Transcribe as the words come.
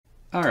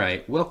All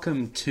right,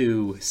 welcome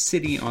to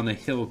City on the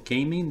Hill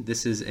Gaming.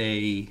 This is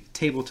a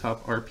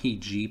tabletop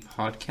RPG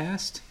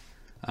podcast.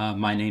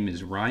 My name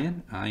is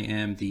Ryan. I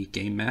am the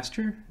game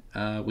master.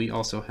 We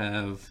also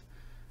have,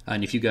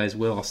 and if you guys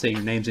will, I'll say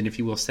your names, and if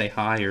you will say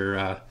hi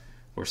or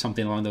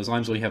something along those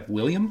lines, we have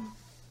William.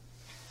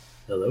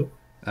 Hello.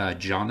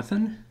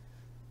 Jonathan.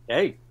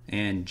 Hey.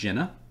 And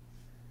Jenna.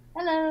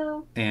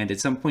 Hello. And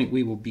at some point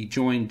we will be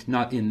joined,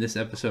 not in this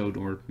episode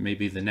or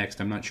maybe the next,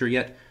 I'm not sure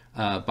yet,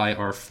 by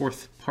our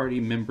fourth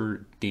party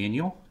member,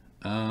 Daniel.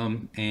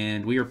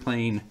 And we are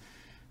playing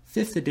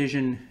 5th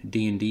edition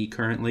D&D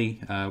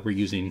currently. We're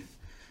using,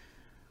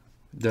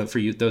 those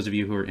of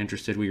you who are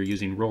interested, we are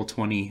using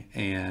Roll20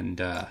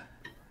 and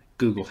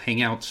Google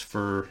Hangouts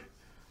for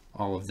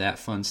all of that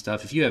fun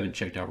stuff. If you haven't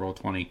checked out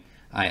Roll20,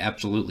 I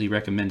absolutely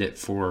recommend it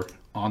for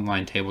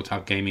online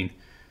tabletop gaming.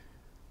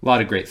 A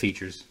lot of great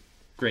features.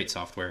 Great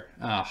software.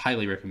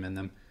 Highly recommend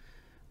them.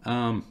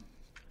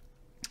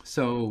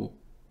 So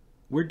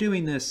we're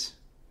doing this,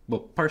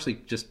 well,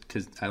 partially just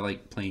because I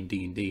like playing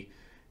D&D,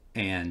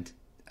 and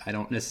I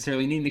don't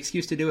necessarily need an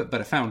excuse to do it, but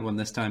I found one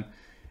this time,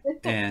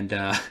 and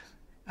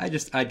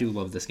I do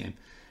love this game.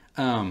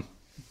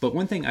 But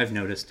one thing I've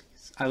noticed,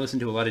 I listen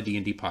to a lot of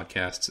D&D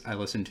podcasts. I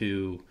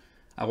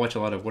watch a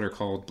lot of what are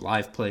called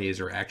live plays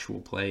or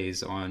actual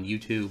plays on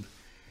YouTube,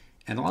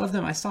 and a lot of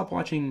them I stopped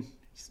watching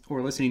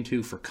or listening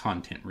to for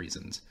content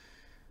reasons.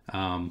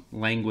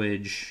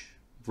 Language,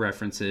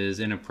 references,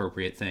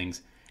 inappropriate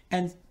things.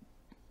 And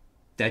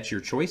that's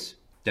your choice.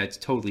 That's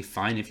totally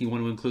fine if you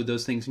want to include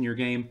those things in your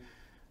game.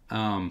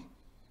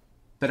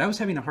 But I was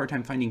having a hard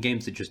time finding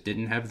games that just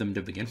didn't have them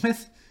to begin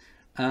with.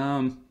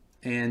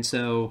 And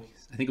so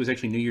I think it was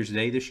actually New Year's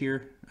Day this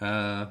year.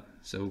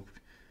 So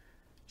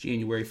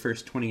January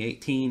 1st,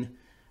 2018.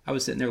 I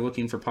was sitting there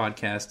looking for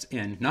podcasts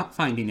and not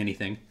finding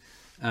anything.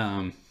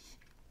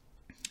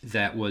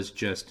 That was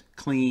just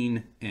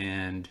clean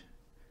and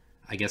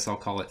I guess I'll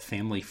call it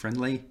family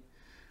friendly,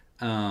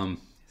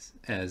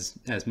 as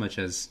much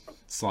as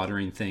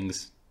slaughtering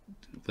things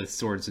with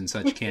swords and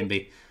such can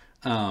be.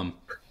 I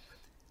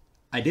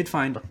did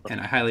find, and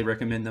I highly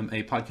recommend them,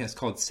 a podcast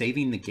called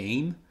Saving the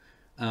Game,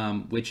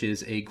 which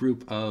is a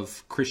group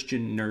of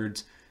Christian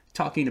nerds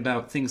talking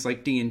about things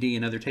like D&D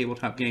and other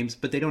tabletop games,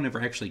 but they don't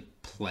ever actually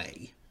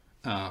play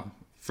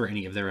for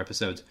any of their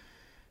episodes.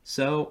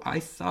 So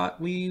I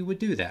thought we would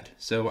do that.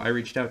 So I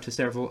reached out to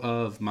several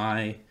of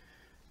my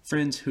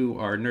friends who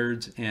are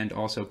nerds and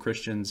also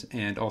Christians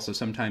and also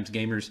sometimes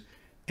gamers.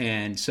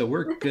 And so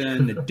we're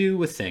going to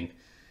do a thing.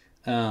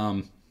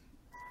 And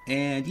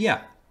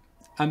yeah,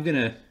 I'm going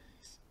to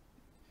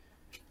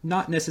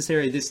not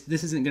necessarily, this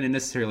isn't going to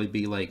necessarily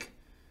be like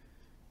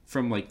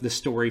from like the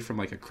story from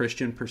like a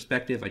Christian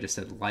perspective. I just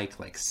said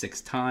like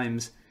 6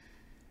 times.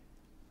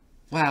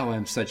 Wow,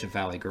 I'm such a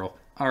Valley girl.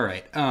 All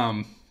right.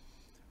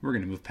 We're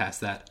going to move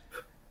past that.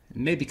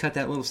 Maybe cut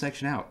that little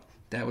section out.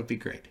 That would be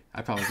great.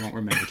 I probably won't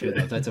remember to,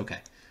 though. That's okay.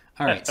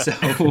 All right, so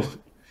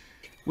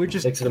we're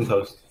just... Fix it in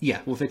post.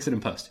 Yeah, we'll fix it in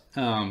post.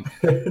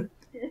 We're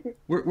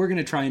going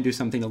to try and do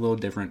something a little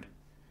different.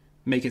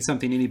 Make it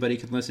something anybody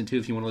can listen to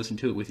if you want to listen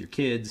to it with your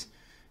kids.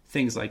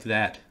 Things like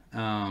that.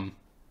 There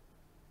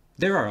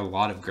are a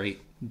lot of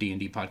great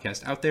D&D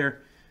podcasts out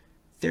there.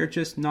 They're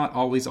just not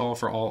always all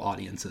for all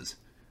audiences.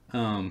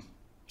 So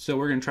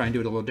we're going to try and do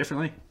it a little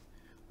differently.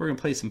 We're going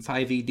to play some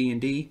 5e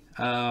D&D.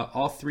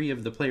 All 3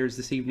 of the players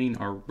this evening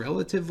are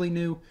relatively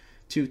new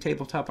to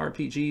tabletop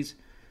RPGs,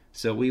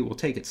 so we will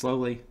take it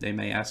slowly. They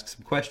may ask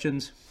some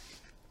questions.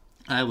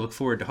 I look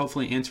forward to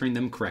hopefully answering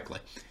them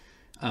correctly.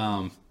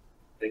 I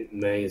think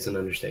may is an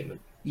understatement.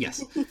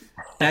 Yes.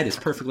 That is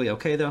perfectly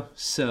okay, though.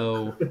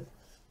 So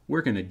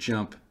we're going to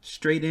jump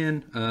straight in.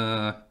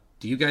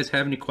 Do you guys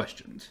have any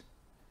questions?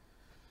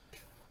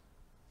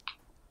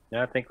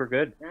 No, I think we're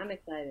good. I'm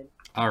excited.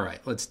 All right,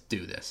 let's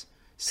do this.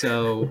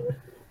 So,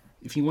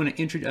 if you want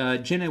to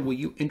Jenna, will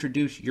you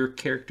introduce your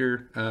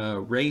character,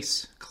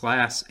 race,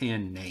 class,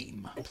 and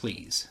name,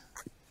 please?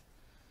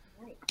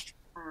 Right.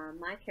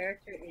 My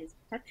character is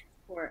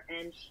Petrifor,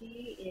 and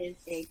she is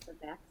a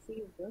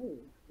Tabaxi rogue,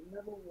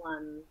 level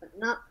 1, but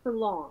not for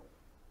long.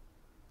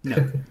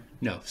 No.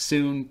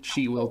 Soon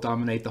she will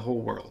dominate the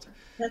whole world.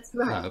 That's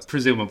right.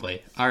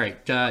 Presumably. All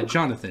right,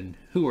 Jonathan,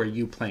 who are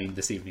you playing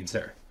this evening,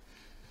 sir?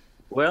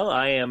 Well,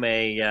 I am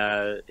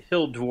a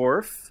hill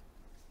dwarf.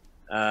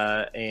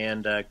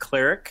 And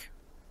cleric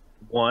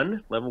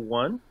 1, level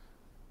 1.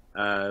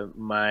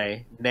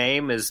 My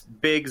name is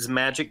Biggs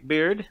Magic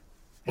Beard.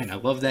 And I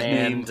love that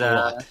name a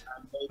lot. I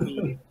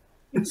may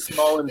be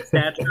small in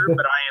stature,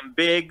 but I am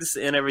Biggs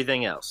in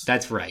everything else.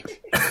 That's right.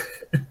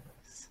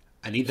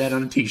 I need that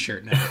on a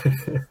t-shirt now.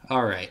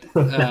 All right.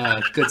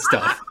 Good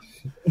stuff.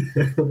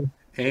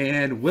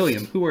 And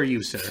William, who are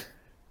you, sir?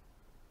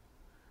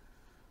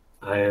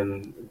 I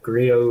am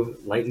Grio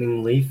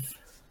Lightning Leaf,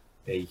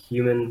 a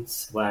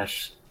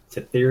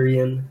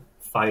human/Tetherian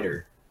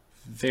fighter.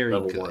 Very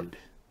level good. 1.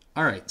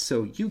 All right,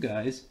 so you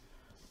guys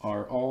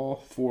are all,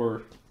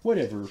 for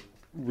whatever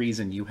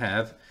reason you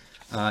have,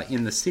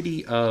 in the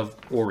city of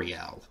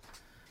Oriel.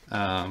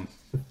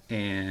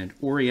 And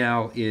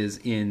Oriel is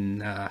in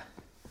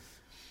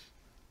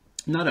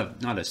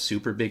not a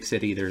super big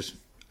city. There's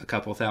a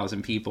couple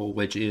thousand people,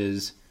 which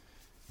is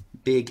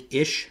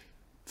big-ish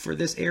for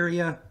this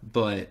area,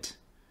 but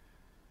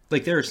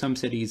like there are some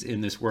cities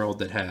in this world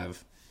that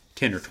have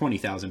 10 or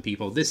 20,000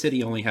 people. This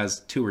city only has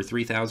 2 or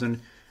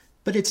 3,000,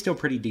 but it's still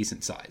pretty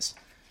decent size.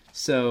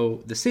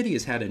 So the city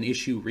has had an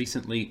issue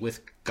recently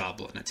with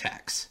goblin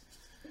attacks.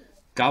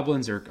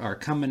 Goblins are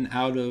coming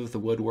out of the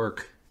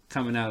woodwork,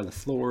 coming out of the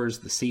floors,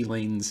 the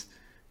ceilings,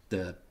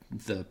 the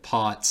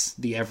pots,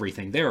 the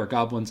everything. There are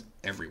goblins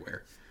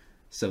everywhere.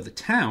 So the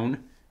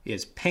town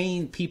is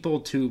paying people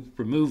to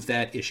remove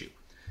that issue.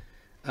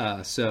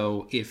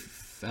 So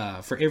if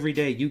for every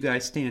day you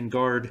guys stand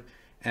guard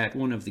at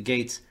one of the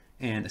gates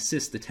and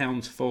assist the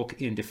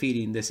townsfolk in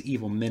defeating this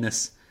evil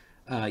menace,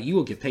 you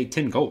will get paid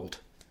 10 gold,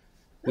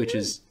 which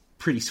is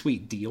pretty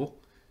sweet deal.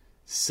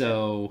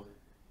 So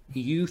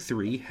you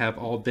three have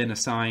all been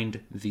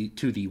assigned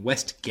to the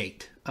west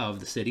gate of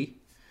the city,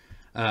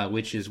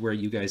 which is where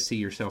you guys see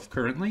yourself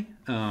currently.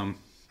 And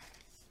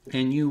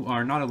you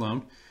are not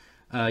alone.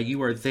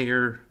 You are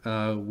there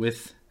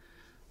with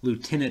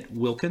Lieutenant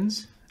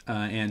Wilkins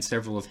and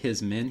several of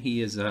his men.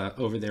 He is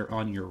over there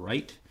on your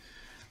right.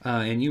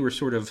 And you were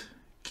sort of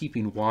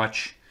keeping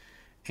watch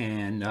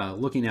and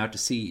looking out to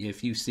see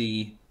if you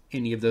see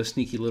any of those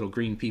sneaky little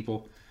green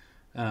people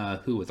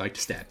who would like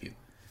to stab you.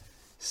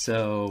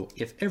 So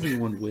if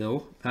everyone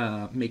will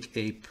make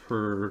I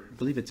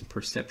believe it's a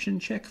perception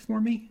check for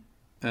me.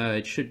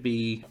 It should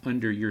be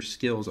under your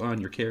skills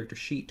on your character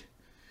sheet.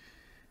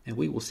 And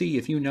we will see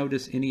if you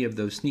notice any of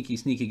those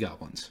sneaky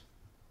goblins.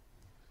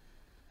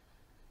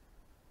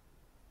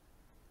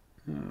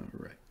 All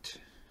right.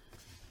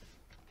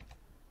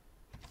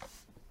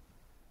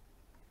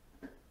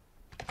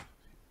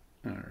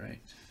 All right.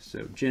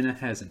 So Jenna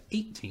has an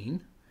 18.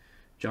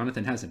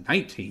 Jonathan has a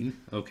 19.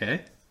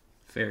 Okay.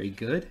 Very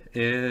good.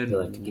 And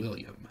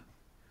William.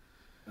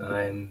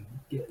 I'm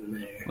getting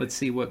there. Let's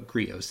see what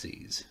Grio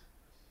sees.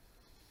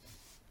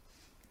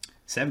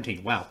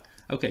 17. Wow.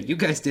 Okay, you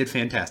guys did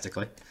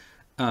fantastically.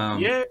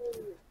 Yeah.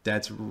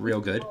 That's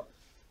real good.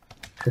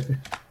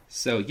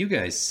 So you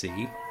guys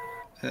see.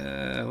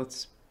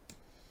 Let's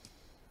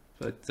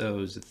put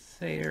those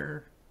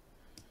there.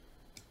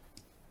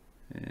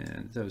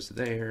 And those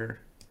there.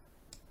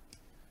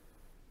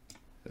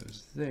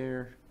 Those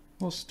there.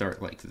 We'll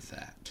start like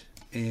that.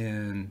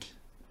 And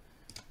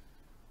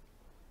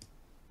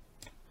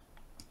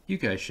you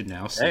guys should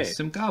now see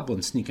some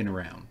goblins sneaking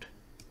around.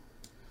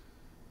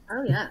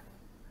 Oh, yeah.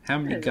 How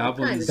many There's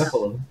goblins? all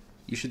kinds of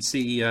You should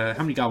see. How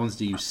many goblins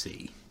do you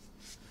see?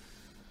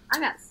 I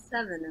got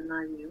 7 in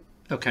my view.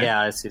 Okay.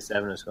 Yeah, I see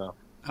 7 as well.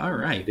 All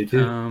right. I do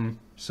too.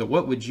 So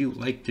what would you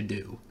like to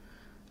do?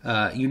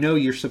 You know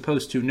you're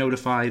supposed to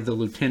notify the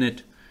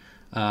lieutenant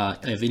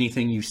of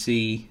anything you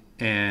see,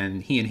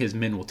 and he and his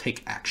men will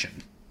take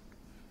action.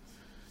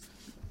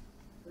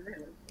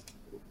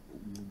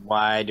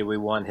 Why do we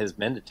want his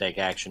men to take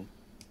action?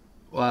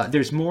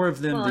 There's more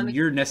of them than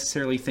you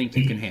necessarily think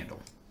you can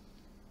handle.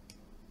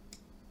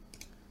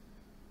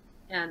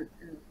 And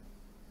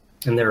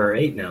there are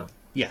 8 now.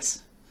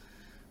 Yes.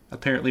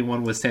 Apparently,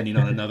 one was standing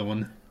on another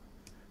one.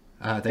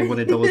 They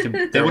wanted to look.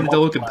 They wanted to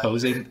look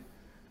imposing,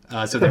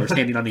 so they were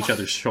standing on each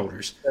other's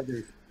shoulders.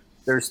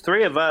 There's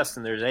 3 of us,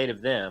 and there's 8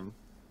 of them.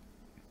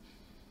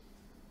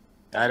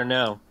 I don't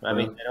know. I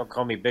mean, they don't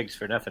call me Biggs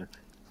for nothing.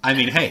 I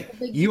mean, hey,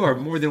 you are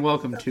more than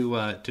welcome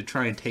to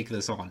try and take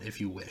this on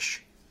if you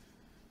wish.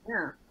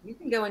 yeah, you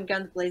can go in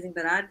guns blazing,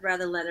 but I'd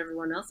rather let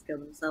everyone else kill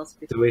themselves.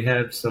 Do we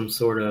have some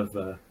sort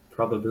of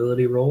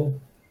probability roll?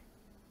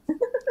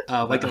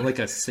 Like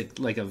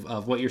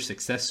of what your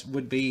success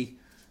would be,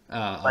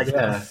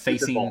 of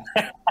facing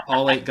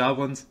all 8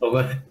 goblins.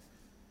 Oh,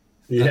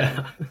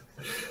 yeah,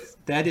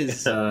 that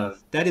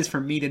is for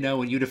me to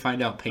know and you to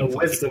find out a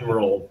painfully. wisdom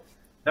roll.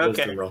 Okay.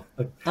 Wisdom roll.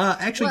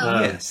 Actually,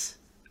 Well- yes.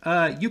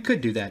 You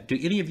could do that. Do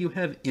any of you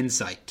have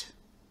insight?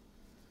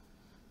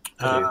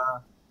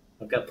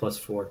 I've got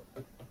 +4.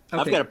 Okay.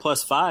 I've got a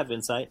 +5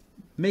 insight.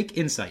 Make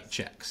insight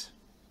checks.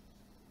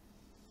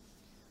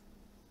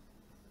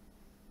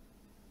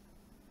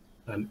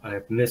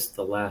 I've missed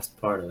the last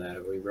part of that.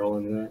 Are we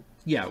rolling that?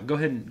 Yeah, go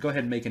ahead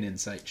and make an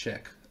insight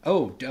check.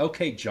 Oh,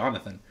 okay,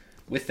 Jonathan,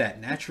 with that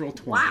natural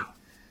 20 Wow.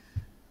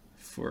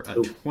 for a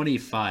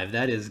 25.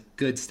 That is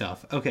good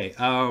stuff. Okay,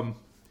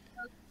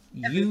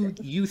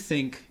 you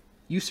think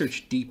you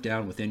search deep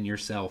down within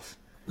yourself,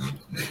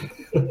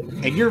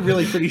 and you're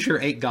really pretty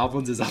sure 8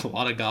 goblins is a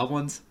lot of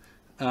goblins,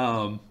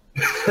 and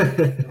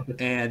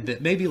that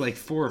maybe like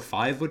 4 or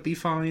 5 would be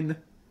fine,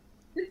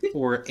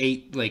 or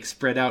 8 like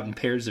spread out in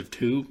pairs of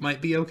 2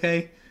 might be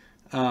okay.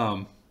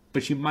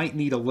 But you might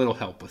need a little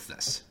help with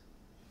this.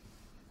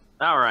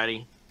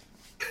 Alrighty.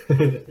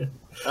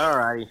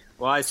 Alrighty.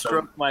 Well, I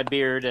stroke my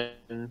beard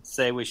and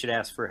say we should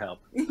ask for help.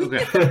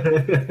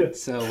 Okay.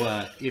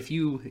 So if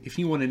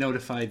you want to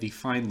notify the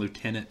fine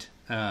lieutenant,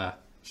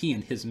 he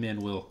and his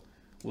men will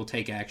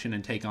take action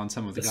and take on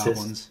some of the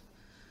goblins,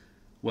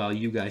 while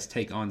you guys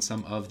take on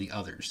some of the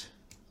others.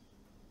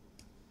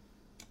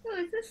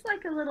 is this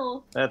like a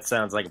little, That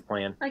sounds like a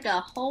plan. like a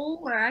hole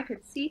where I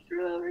could see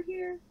through over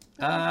here?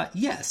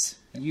 Yes.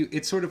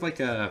 It's sort of like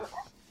a.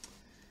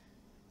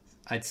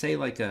 I'd say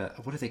like a.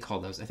 What do they call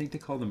those? I think they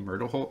call them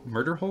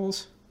murder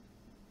holes.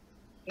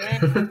 Yeah.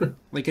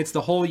 Like it's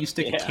the hole you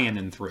stick a Yeah.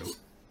 cannon through.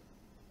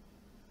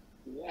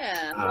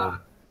 Yeah. Well,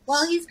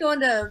 while he's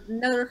going to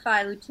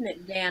notify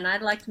Lieutenant Dan,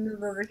 I'd like to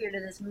move over here to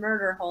this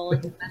murder hole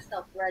and get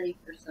myself ready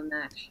for some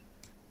action.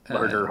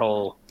 Murder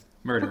hole.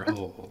 Murder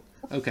hole.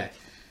 Okay.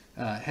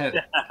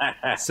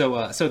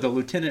 So the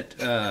lieutenant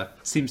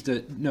seems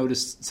to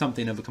notice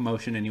something of a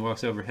commotion, and he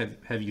walks over.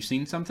 Have you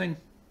seen something?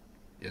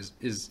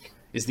 Is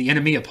the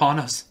enemy upon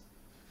us?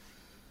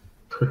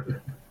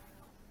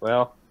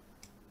 Well,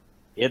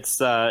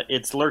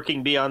 it's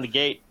lurking beyond the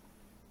gate,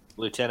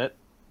 Lieutenant.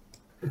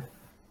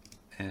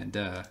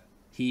 And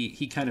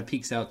he kind of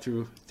peeks out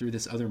through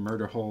this other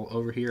murder hole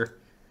over here,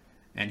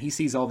 and he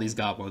sees all these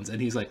goblins,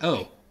 and he's like,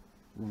 "Oh,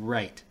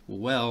 right.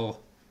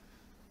 Well,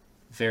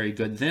 very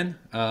good then."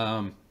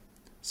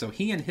 So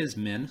he and his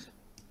men,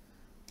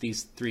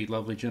 these three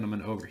lovely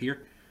gentlemen over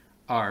here,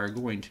 are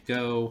going to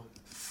go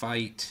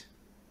fight.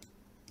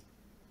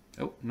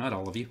 Oh, not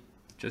all of you.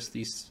 Just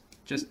these.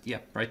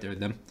 Right there.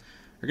 Them.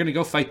 They're going to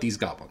go fight these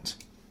goblins.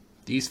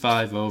 These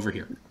 5 over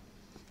here.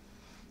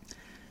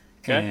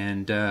 Okay.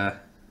 And they're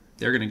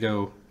going to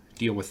go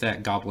deal with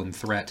that goblin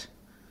threat.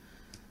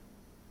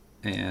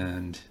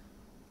 And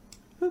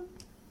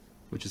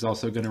which is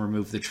also going to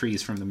remove the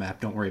trees from the map.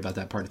 Don't worry about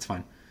that part. It's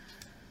fine.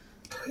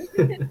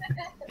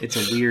 It's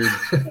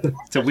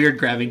a weird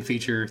grabbing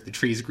feature. The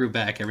trees grew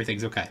back.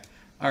 Everything's okay.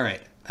 All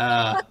right.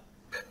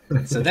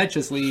 So that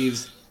just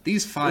leaves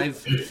these 5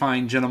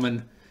 fine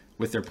gentlemen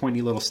with their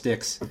pointy little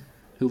sticks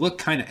who look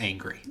kind of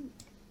angry.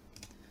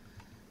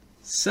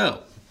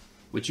 So,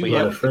 would you We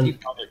love... have to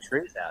keep all their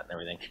trees out and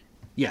everything.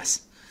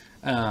 Yes.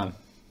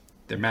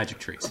 They're magic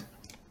trees.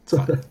 It's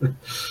fine.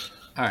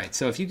 All right,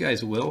 so if you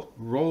guys will,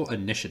 roll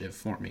initiative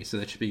for me. So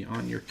that should be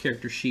on your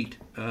character sheet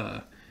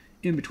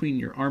in between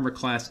your armor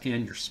class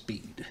and your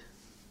speed.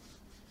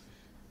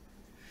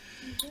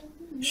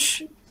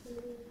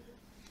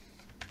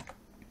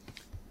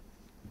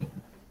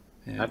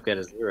 Yeah. I've got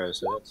a 0,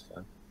 so that's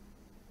fun.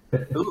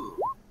 Ooh.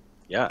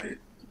 Yeah.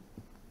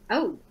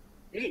 Oh,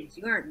 Biggs,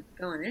 you aren't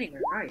going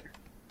anywhere, are you?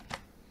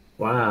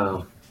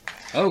 Wow.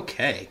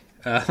 Okay.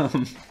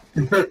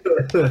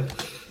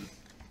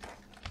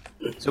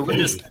 So we're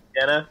just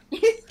Jenna.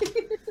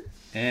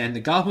 And the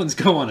goblins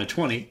go on a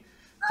 20.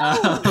 Man.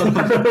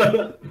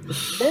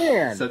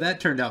 So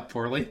that turned out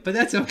poorly, but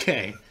that's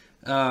okay.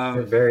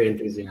 They're very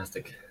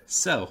enthusiastic.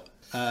 So,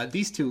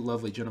 these 2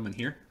 lovely gentlemen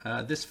here,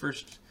 this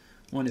first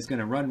one is going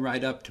to run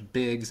right up to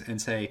Biggs and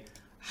say,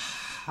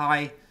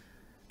 "Hi,"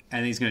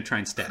 and he's going to try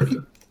and stab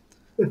you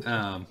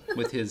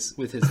with his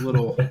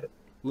little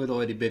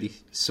itty bitty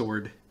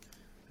sword.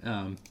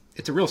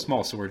 It's a real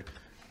small sword,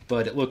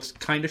 but it looks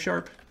kind of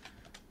sharp,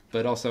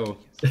 but also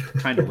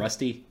kind of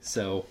rusty.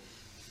 So,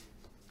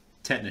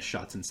 tetanus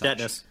shots and such.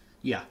 Tetanus.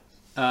 Yeah.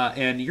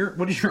 And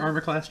what is your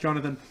armor class,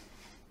 Jonathan?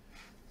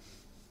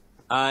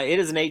 It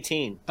is an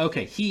 18.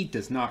 Okay, he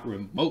does not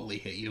remotely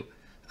hit you.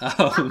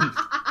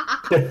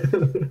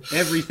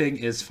 Everything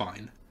is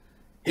fine.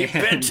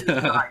 And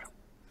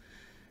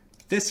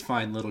this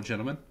fine little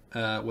gentleman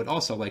would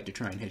also like to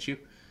try and hit you.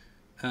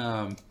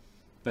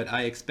 But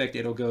I expect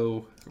it'll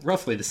go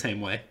roughly the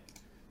same way.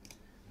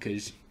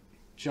 Because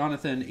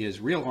Jonathan is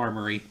real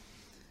armory.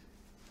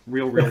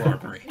 Real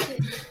armory.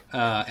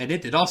 And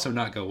it did also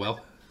not go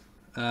well.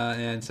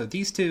 And so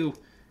these 2,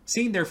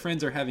 seeing their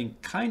friends are having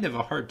kind of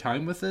a hard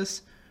time with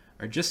this,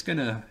 are just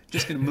gonna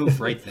move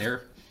right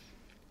there.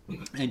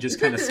 And just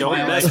kind of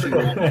smile at you.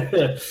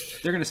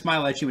 They're going to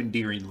smile at you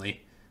endearingly.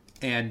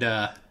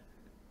 And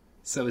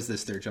so is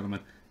this third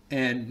gentleman.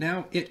 And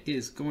now it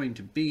is going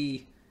to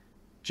be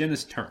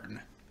Jenna's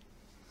turn.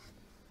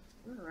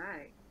 All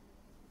right.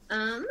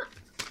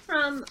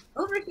 From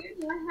over here,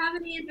 do I have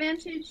any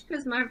advantage?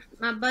 Because my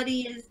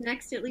buddy is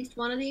next to at least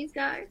one of these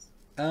guys.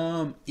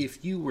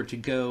 If you were to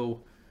go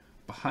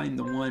behind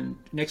the one,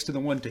 next to the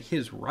one to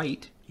his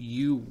right,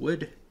 you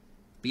would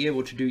be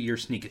able to do your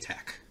sneak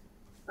attack.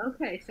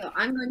 Okay, so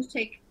I'm going to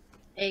take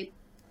a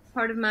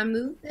part of my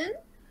move then,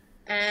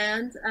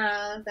 and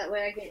that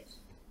way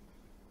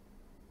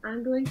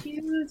I'm going to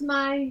use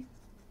my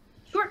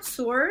short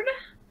sword.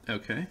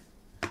 Okay.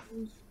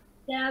 And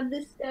stab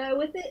this guy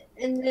with it,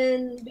 and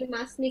then do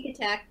my sneak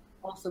attack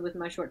also with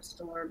my short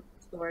sword.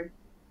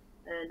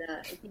 And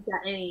if he's got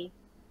any,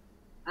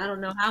 I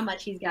don't know how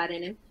much he's got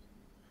in him,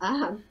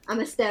 I'm going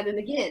to stab him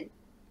again.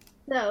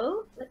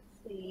 So, let's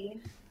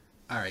see.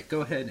 All right,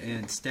 go ahead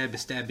and stab.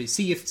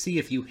 See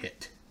if you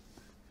hit.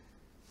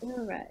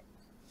 All right.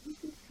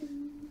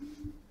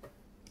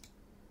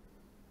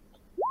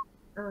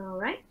 All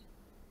right.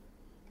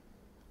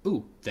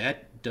 Ooh,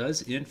 that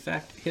does in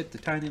fact hit the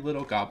tiny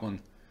little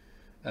goblin.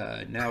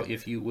 Now,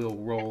 if you will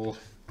roll.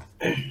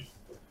 For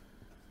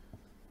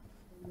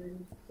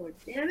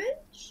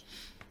damage.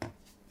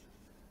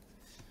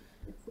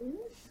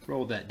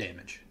 Roll that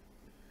damage.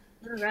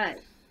 All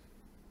right.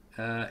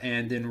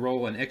 and then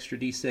roll an extra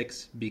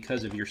d6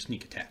 because of your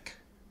sneak attack.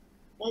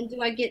 And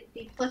do I get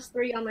the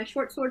 +3 on my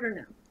short sword or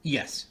no?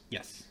 Yes.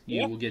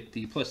 You will get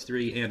the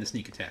 +3 and the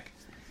sneak attack.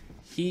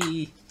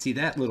 See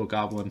that little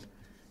goblin,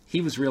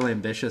 he was real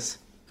ambitious.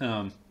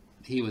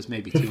 He was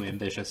maybe too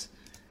ambitious.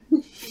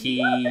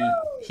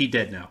 He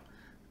dead now.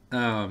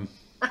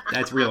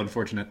 That's real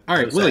unfortunate. All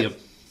right, William.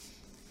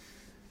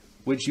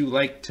 Would you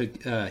like to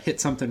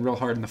hit something real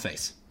hard in the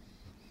face?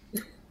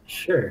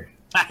 Sure.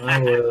 I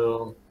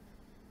will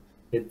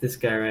hit this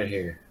guy right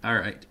here. All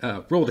right.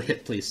 Roll to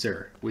hit, please,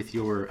 sir, with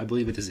your, I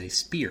believe it is a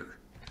spear.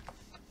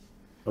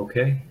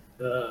 Okay.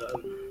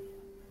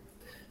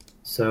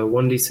 So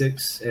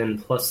 1d6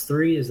 and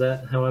 +3, is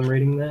that how I'm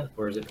reading that?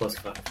 Or is it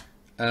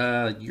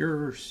 +5?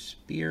 Your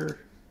spear,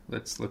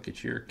 let's look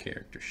at your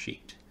character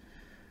sheet.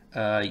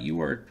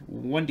 You are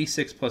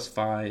 1d6 plus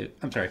 5,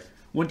 I'm sorry,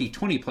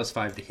 1d20 plus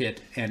 5 to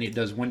hit, and it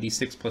does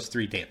 1d6 plus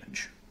 3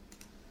 damage.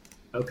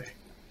 Okay.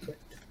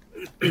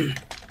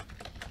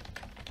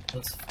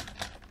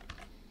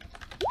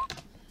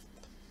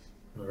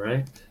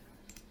 Alright.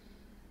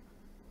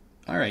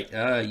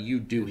 Alright, you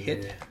do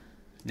hit.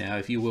 Now,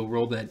 if you will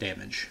roll that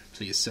damage,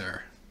 please,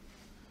 sir.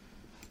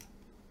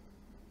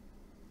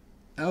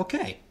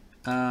 Okay.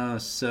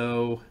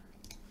 So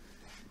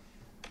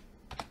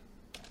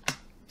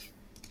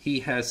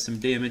he has some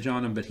damage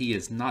on him, but he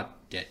is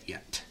not dead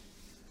yet.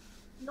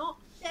 Not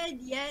dead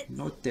yet.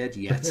 Not dead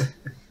yet.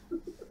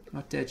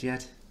 Not dead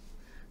yet.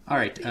 All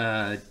right,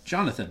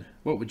 Jonathan,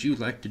 what would you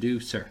like to do,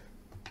 sir?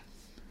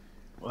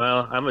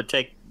 Well, I'm going to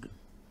take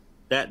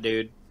that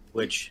dude,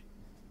 which...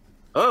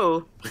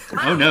 Oh!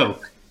 Oh, no.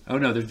 Oh,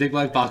 no, there's big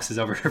black boxes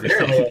over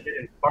everything.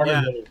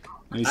 Yeah.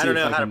 Let me see I don't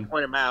if know how can... to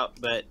point him out,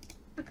 but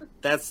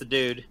that's the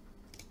dude.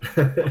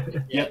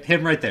 Yep,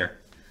 him right there.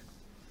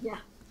 Yeah.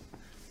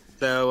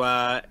 So,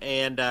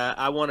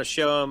 I want to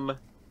show him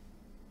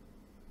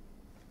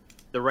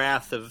the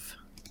wrath of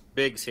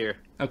Biggs here.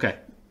 Okay.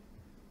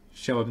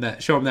 Show him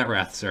that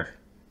wrath, sir.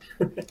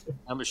 I'm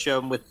going to show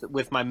him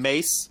with my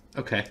mace.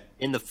 Okay.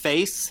 In the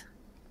face.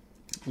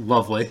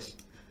 Lovely.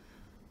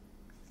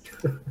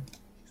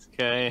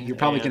 Okay. You're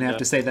probably going to have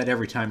to say that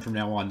every time from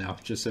now on now.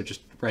 Just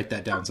write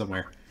that down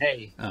somewhere.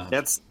 Hey,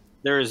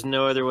 there is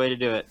no other way to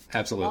do it.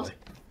 Absolutely.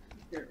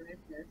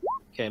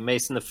 Okay,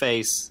 mace in the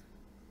face.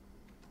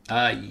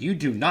 You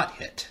do not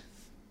hit.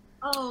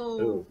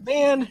 Oh.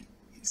 Man.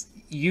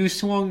 You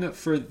swung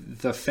for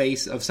the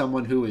face of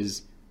someone who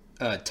is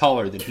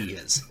taller than he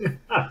is.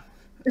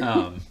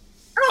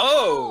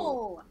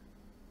 Oh!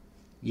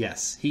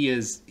 Yes, he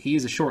is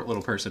a short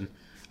little person,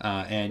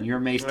 and your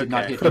mace did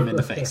not hit him in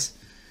the face.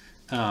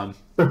 And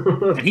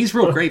he's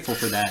real grateful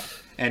for that,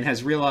 and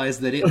has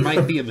realized that it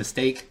might be a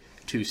mistake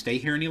to stay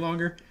here any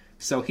longer.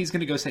 So he's going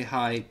to go say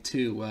hi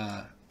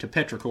to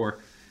Petrichor,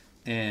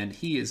 and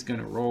he is going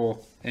to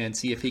roll and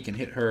see if he can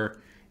hit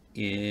her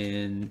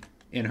in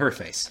her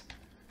face.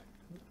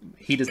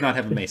 He does not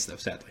have a mace, though,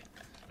 sadly.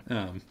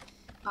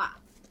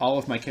 All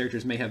of my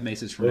characters may have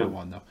maces from now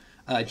on, though.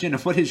 Jenna,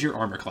 what is your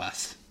armor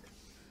class?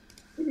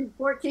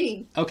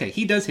 14. Okay,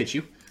 he does hit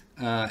you,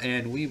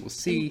 and we will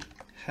see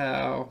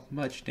how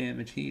much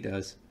damage he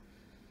does.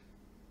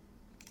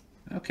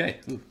 Okay,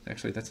 ooh,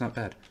 actually, that's not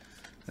bad.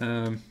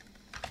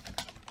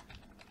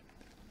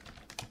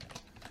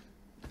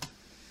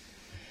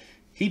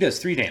 He does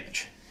 3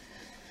 damage.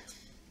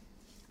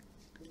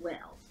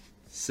 Well.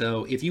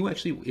 So if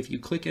you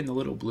click in the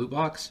little blue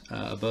box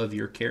above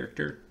your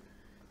character,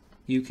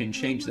 you can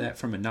change that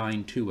from a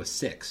 9 to a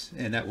 6,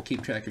 and that will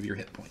keep track of your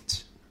hit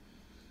points.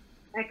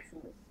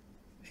 Excellent.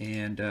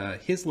 And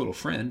his little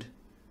friend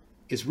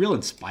is real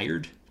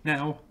inspired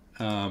now,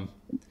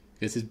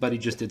 because his buddy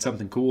just did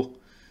something cool.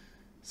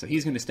 So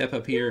he's going to step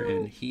up here,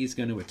 and he's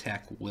going to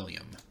attack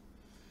William.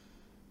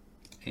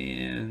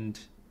 And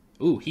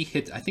ooh, he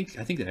hits. I think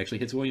that actually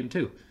hits William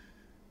too.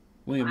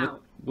 William, wow.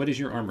 what is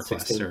your armor 16.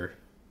 class, sir?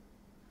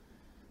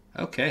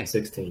 Okay.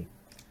 16.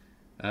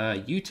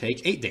 You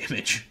take 8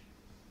 damage.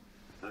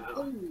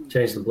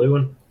 Change the blue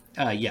one?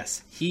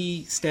 Yes.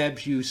 He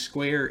stabs you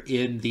square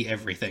in the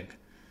everything.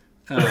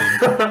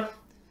 That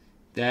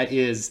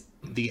is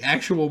the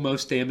actual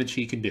most damage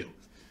he can do.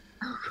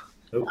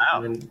 Oh,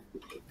 Wow.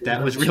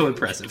 That was real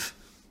impressive.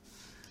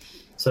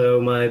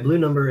 So my blue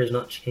number is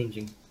not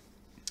changing,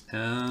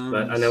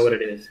 but I know what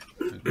it is.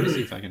 Let me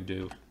see if I can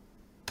do...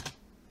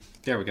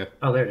 There we go.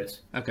 Oh, there it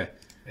is. Okay.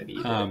 Maybe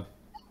you That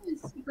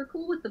was super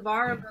cool with the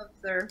bar above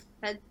their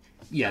head.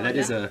 Yeah, that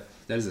is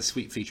a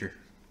sweet feature.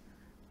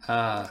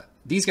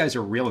 These guys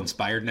are real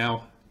inspired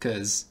now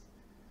because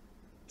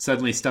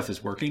suddenly stuff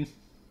is working,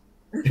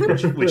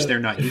 which they're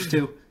not used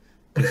to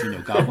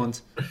because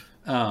goblins.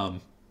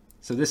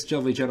 So this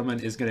lovely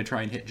gentleman is going to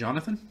try and hit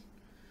Jonathan.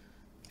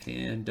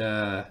 And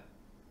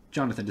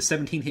Jonathan, does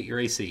 17 hit your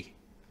AC?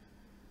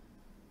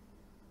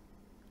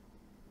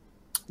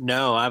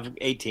 No, I've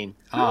 18.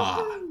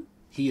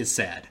 He is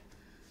sad.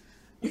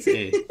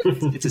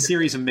 It's a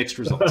series of mixed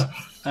results.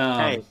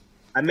 Hey,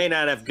 I may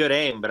not have good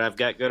aim, but I've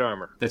got good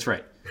armor. That's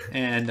right.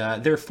 And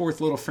their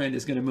fourth little friend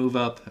is going to move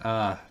up,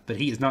 but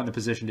he is not in a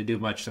position to do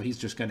much, so he's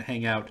just going to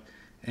hang out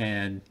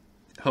and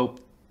hope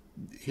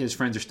his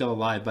friends are still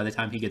alive by the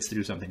time he gets to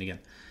do something again.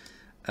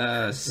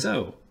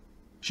 So,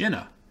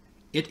 Jenna,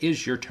 it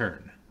is your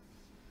turn.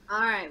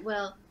 All right,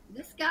 well,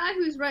 this guy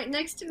who's right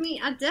next to me,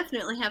 I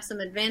definitely have some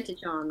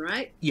advantage on,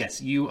 right?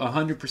 Yes, you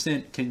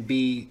 100% can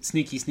be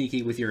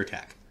sneaky with your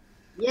attack.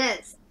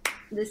 Yes,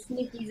 the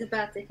sneaky's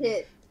about to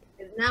hit.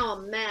 And now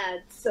I'm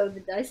mad, so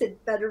the dice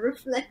had better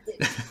reflect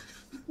it.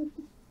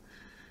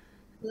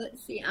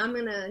 Let's see, I'm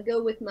going to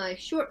go with my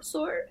short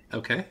sword.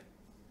 Okay.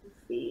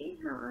 Let's see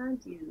how I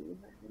do.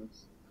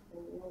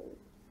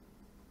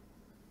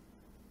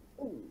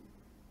 Ooh.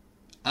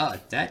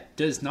 That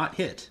does not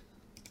hit.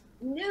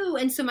 No,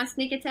 and so my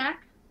sneak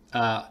attack?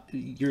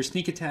 Your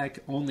sneak attack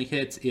only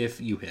hits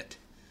if you hit.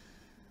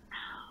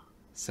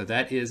 So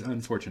that is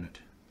unfortunate.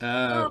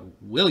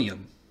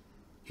 William,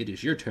 it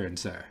is your turn,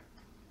 sir.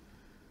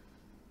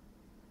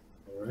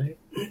 All right.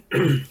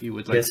 You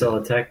would like Guess I'll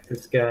attack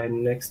this guy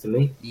next to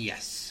me.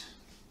 Yes.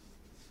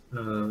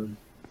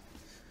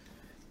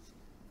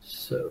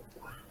 So.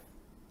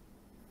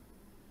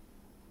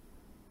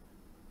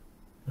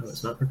 I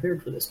was not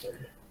prepared for this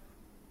turn.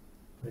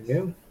 There you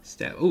go.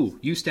 Stab. Ooh,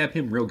 you stab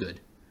him real good.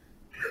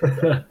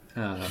 Right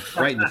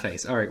in the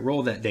face. All right,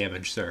 roll that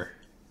damage, sir.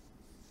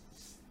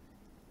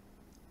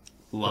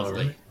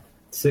 Lovely. Right.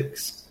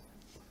 6.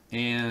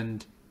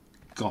 And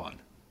gone.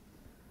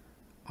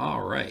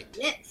 All right.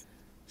 Yes.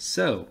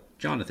 So,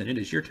 Jonathan, it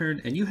is your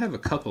turn, and you have a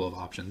couple of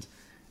options.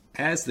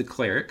 As the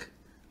cleric,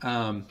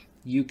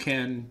 you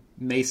can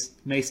mace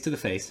to the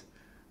face.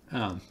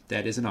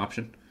 That is an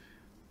option.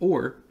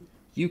 Or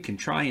you can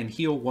try and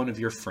heal one of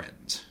your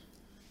friends.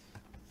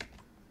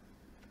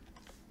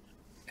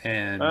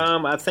 And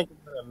I think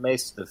I'm going to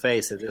mace to the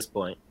face at this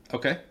point.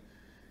 Okay.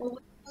 Well,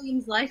 what's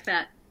William's life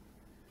at?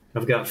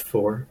 I've got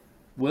 4.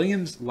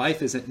 William's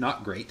life isn't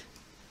not great.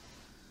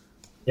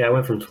 Yeah, I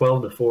went from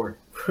 12 to 4.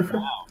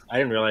 Wow. I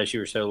didn't realize you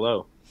were so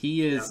low.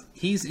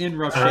 He's in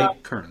rough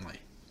shape currently.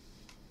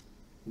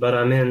 But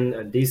I'm in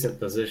a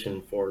decent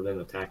position for them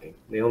attacking.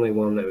 The only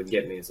one that would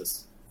get me is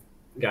this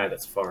guy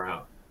that's far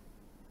out.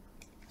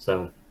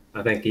 So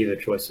I think either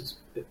choice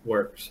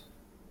works.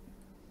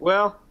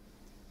 Well,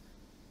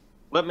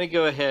 let me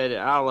go ahead.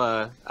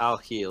 I'll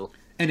heal.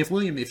 And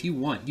if you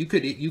want, you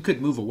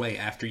could move away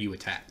after you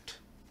attacked.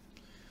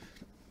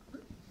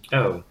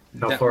 Oh,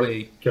 how That far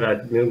way- could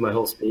I move my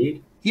whole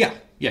speed? Yeah,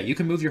 you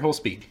can move your whole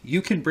speed.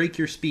 You can break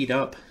your speed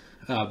up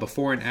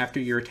before and after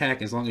your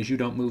attack as long as you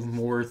don't move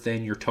more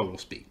than your total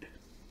speed.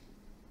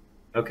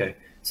 Okay,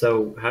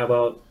 so how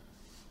about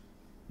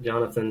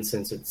Jonathan,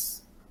 since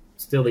it's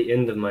still the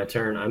end of my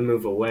turn, I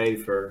move away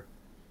for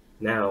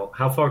now.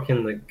 How far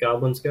can the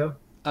goblins go?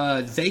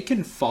 They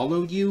can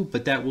follow you,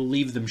 but that will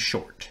leave them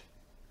short.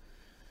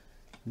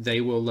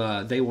 They will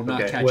not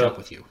catch up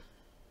with you.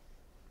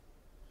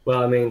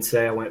 Well, I mean,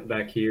 say I went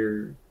back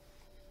here.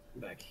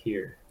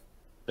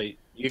 So you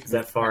can, Is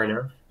that far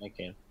enough? I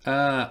can.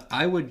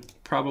 I would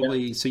probably...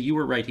 Yeah. So you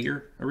were right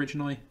here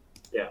originally?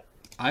 Yeah.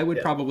 I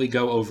would probably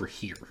go over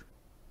here.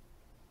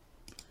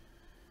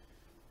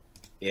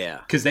 Yeah.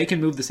 Because they can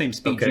move the same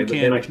speed you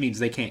can, which means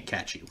they can't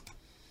catch you.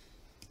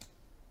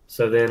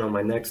 So then on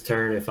my next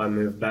turn, if I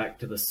move back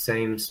to the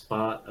same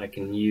spot, I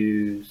can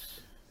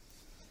use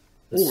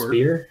the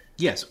spear?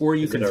 Yes, or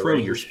you can throw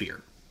your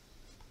spear.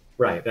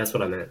 Right, that's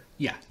what I meant.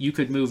 Yeah, you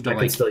could move to I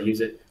can still use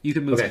it. You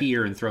could move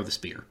here and throw the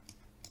spear.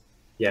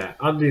 Yeah,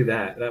 I'll do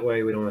that. That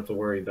way we don't have to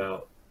worry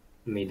about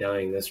me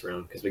dying this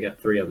round, because we got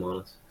 3 of them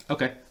on us.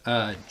 Okay.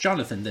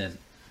 Jonathan, then.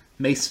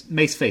 Mace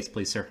face,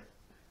 please, sir.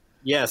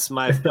 Yes,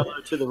 my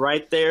fellow to the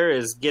right there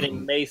is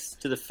getting mace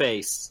to the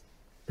face.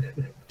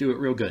 Do it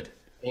real good.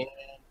 And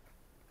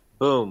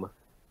boom.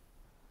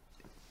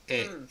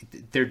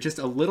 They're just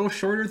a little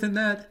shorter than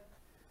that.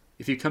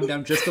 If you come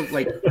down just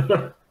like...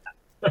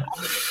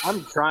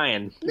 I'm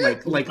trying.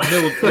 Like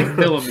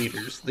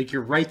millimeters. Like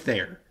you're right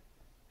there.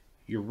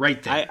 You're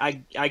right there.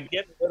 I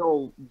get a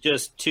little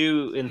just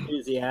too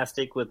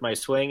enthusiastic with my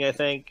swing, I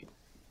think.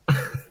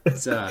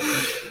 It's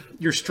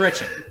you're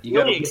stretching. You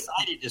really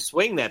excited to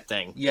swing that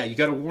thing. Yeah, you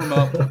got to warm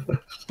up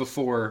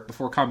before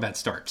combat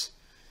starts.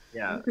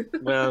 Yeah.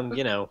 Well,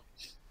 you know,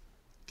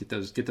 get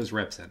those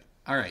reps in.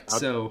 All right,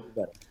 so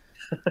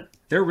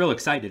they're real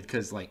excited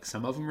because like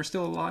some of them are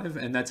still alive,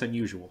 and that's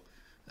unusual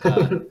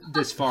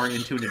this far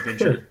into an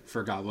adventure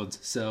for goblins.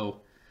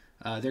 So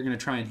they're going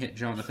to try and hit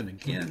Jonathan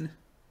again,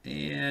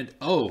 and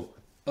oh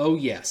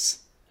yes,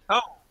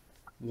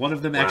 one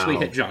of them actually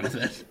hit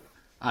Jonathan.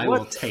 I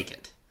will take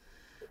it.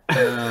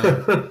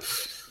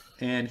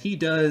 And he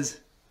does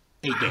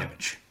 8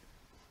 damage.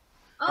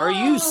 Are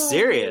you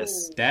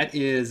serious? That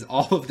is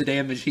all of the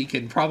damage he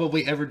can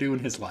probably ever do in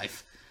his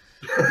life.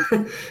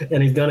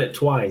 And he's done it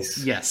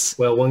twice. Yes.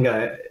 Well, one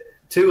guy,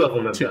 2 of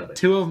them have done it.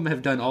 2 of them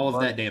have done all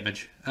of that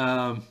damage.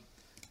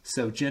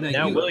 So Jenna,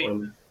 now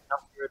William, how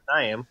good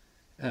I am.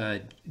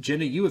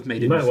 Jenna, you have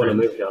made you a might new friend.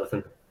 Want to move,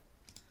 Jonathan.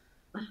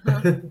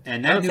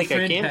 And that new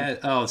friend has...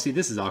 Oh, see,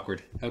 this is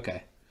awkward.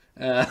 Okay.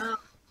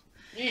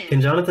 Man.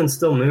 Can Jonathan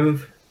still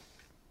move?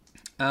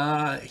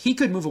 He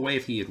could move away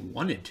if he had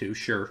wanted to,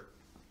 sure.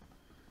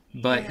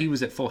 But he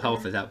was at full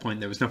health at that point.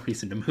 There was no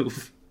reason to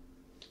move.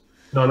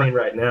 No, I mean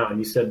right now.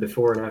 You said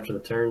before and after the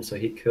turn, so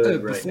he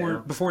could right now.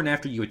 Before and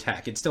after you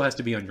attack. It still has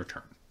to be on your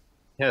turn.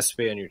 It has to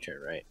be on your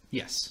turn, right?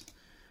 Yes.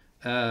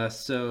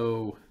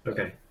 So...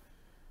 Okay.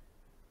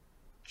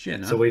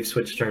 Jenna. So we've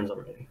switched turns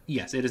already.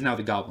 Yes, it is now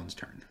the goblin's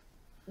turn.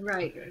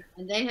 Right. Okay.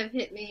 And they have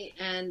hit me,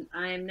 and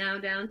I am now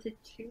down to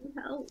 2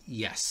 health.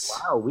 Yes.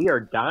 Wow, we are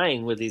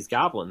dying with these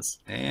goblins.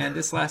 And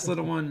this last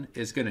little one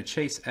is going to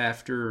chase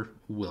after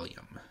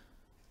William.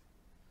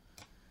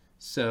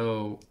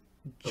 So,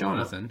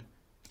 Jonathan,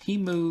 he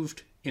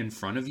moved in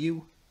front of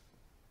you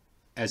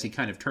as he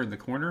kind of turned the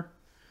corner.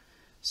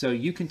 So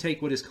you can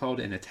take what is called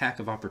an attack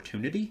of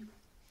opportunity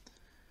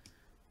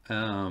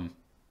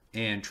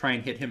and try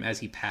and hit him as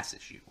he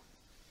passes you.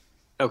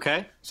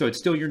 Okay. So it's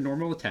still your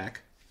normal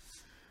attack.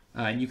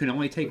 And you can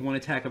only take 1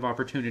 attack of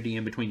opportunity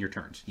in between your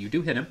turns. You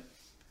do hit him.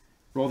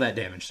 Roll that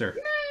damage, sir.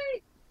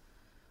 Yay!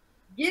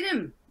 Get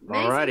him!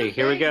 Alrighty,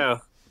 here we go.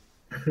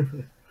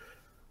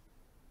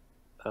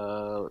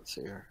 Let's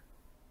see here.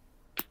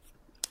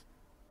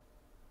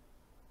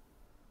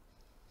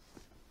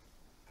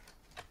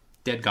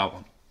 Dead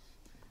goblin.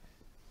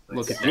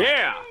 Look at that.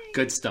 Yeah!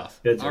 Good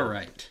stuff. Good job. All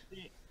right.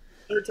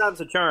 3rd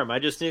time's a charm. I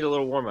just need a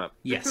little warm-up.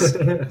 Yes.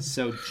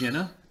 So,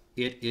 Jenna,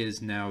 it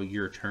is now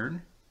your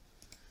turn.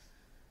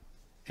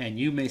 And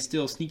you may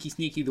still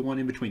sneaky the one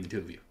in between the two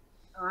of you.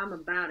 Oh, I'm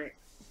about it.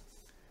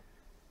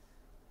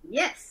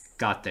 Yes!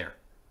 Got there.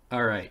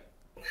 All right.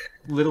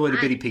 Little itty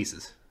bitty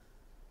pieces.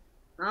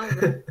 All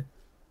right.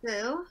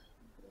 So,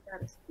 we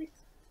got a 6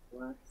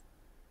 plus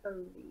 3.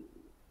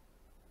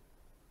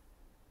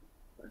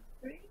 Plus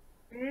 3.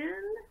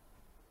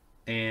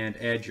 And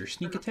add your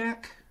sneak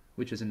attack,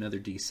 which is another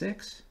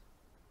d6.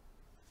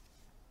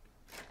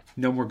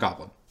 No more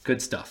goblin.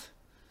 Good stuff.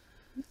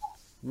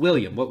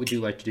 William, what would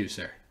you like to do,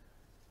 sir?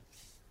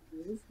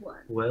 Use 1.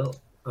 Well,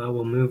 I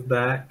will move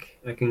back.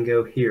 I can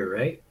go here,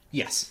 right?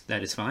 Yes,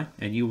 that is fine.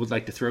 And you would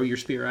like to throw your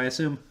spear, I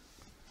assume?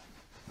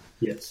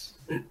 Yes.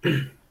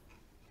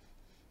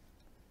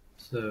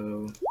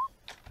 So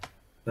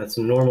that's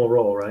a normal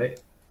roll, right?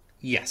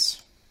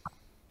 Yes.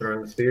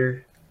 Throwing the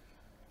spear.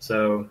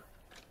 So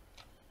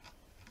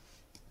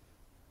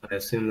I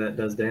assume that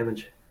does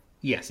damage.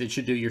 Yes, it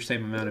should do your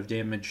same amount of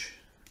damage.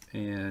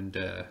 And,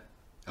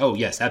 oh,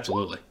 yes,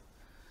 absolutely.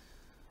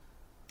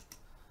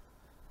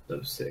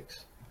 So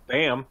 6.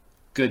 Bam.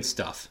 Good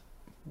stuff.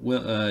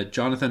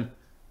 Jonathan,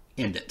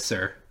 end it,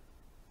 sir.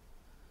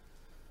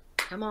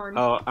 Come on.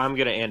 Oh, I'm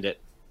going to end it.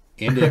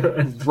 End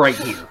it right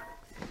here.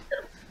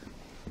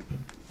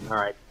 All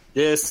right.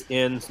 This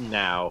ends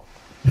now.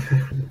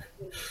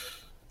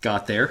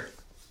 Got there.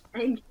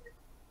 Thank you.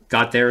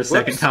 Got there a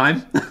second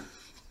time.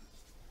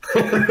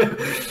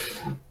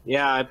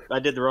 Yeah, I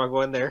did the wrong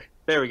one there.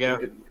 There we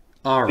go.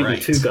 All We right.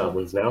 need 2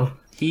 goblins now.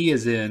 He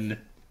is in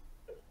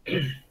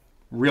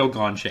real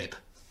gone shape.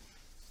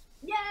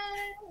 Yay!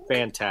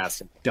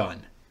 Fantastic.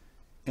 Done.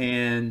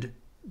 And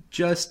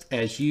just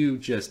as you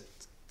just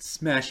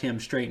smash him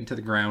straight into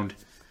the ground,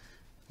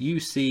 you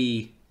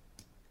see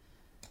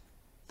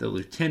the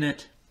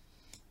lieutenant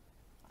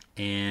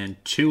and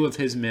 2 of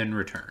his men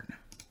return.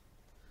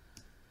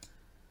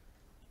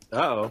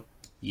 Uh-oh.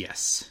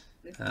 Yes.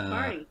 It's a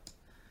party.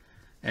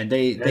 And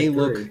they That's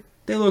look great.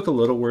 they look a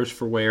little worse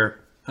for wear,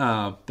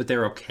 but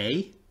they're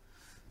okay.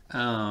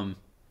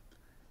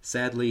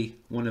 Sadly,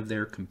 one of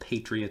their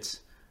compatriots,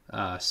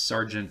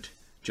 Sergeant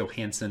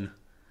Johansson,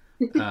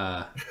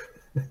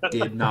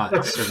 did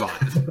not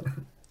survive.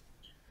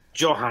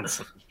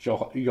 Johansson.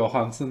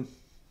 Johansson.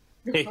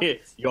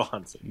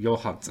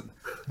 Johansson.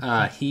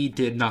 He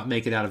did not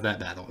make it out of that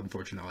battle,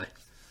 unfortunately.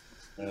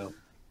 No.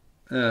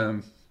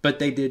 But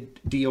they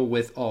did deal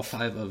with all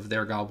 5 of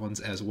their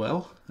goblins as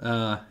well.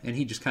 And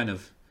he just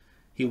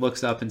he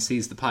looks up and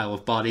sees the pile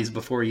of bodies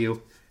before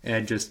you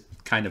and just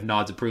kind of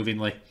nods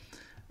approvingly.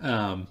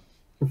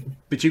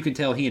 But you can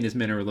tell he and his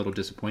men are a little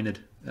disappointed,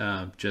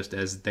 just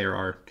as there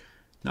are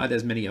not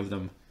as many of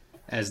them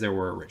as there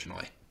were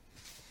originally.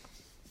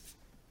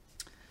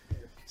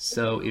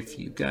 So if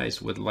you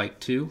guys would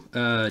like to,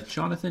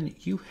 Jonathan,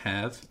 you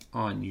have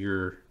on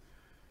your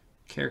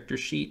character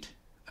sheet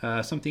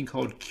something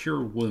called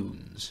Cure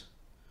Wounds.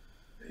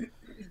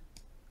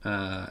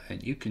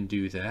 And you can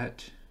do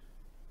that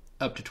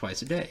up to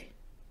twice a day.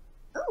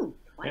 Oh,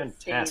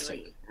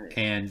 Fantastic.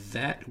 And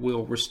that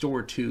will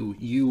restore to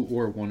you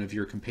or one of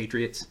your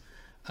compatriots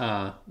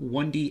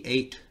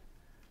 1d8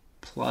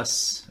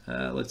 plus,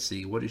 let's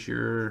see, what is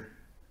your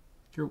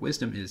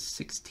wisdom is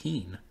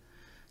 16.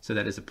 So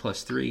that is a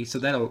plus 3. So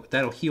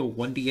that'll heal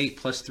 1d8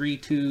 plus 3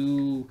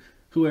 to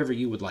whoever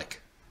you would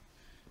like.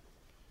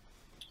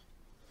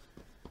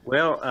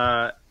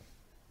 Well,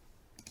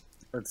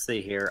 let's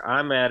see here.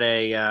 I'm at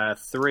a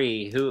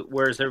 3.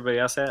 Where's everybody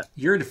else at?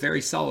 You're at a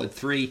very solid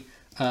 3.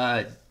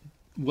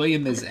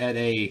 William is at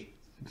a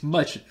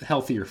much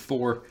healthier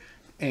 4.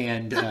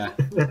 And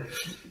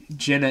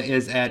Jenna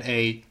is at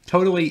a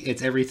totally,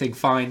 it's everything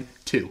fine,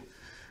 2.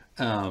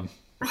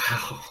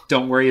 Wow.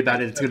 Don't worry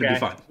about it. It's going to be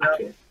fun.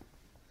 Okay.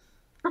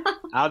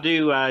 I'll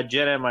do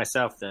Jenna and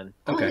myself then.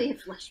 Okay. Only a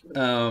flesh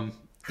wound.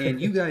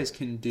 And you guys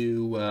can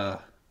do.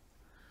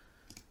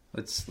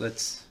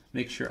 Let's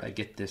make sure I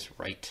get this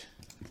right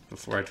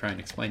before I try and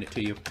explain it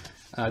to you.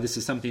 This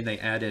is something they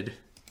added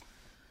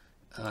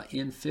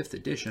in 5th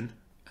edition.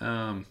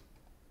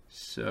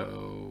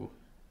 So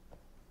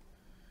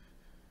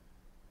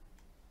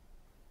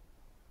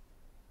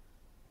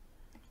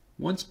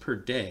once per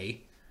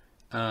day,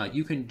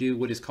 you can do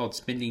what is called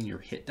spending your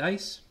hit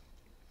dice.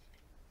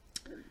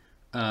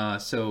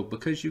 So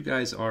because you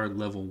guys are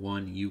level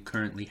 1, you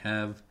currently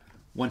have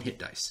 1 hit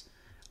dice.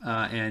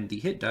 And the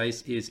hit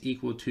dice is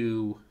equal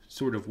to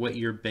sort of what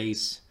your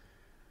base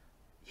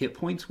hit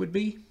points would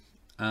be.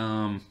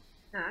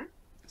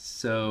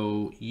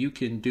 So you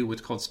can do what's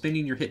called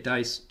spending your hit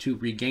dice to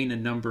regain a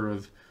number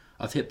of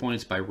hit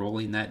points by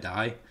rolling that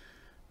die.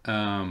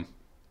 I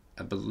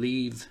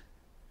believe,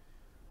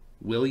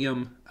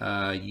 William,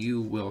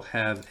 you will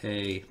have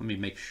a... Let me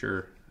make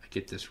sure I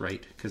get this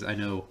right, because I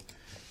know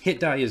hit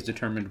die is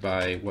determined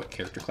by what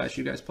character class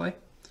you guys play.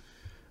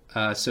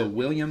 So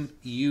William,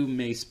 you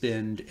may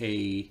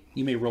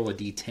roll a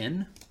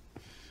d10.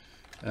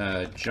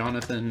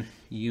 Jonathan,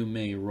 you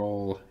may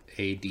roll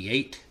a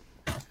d8.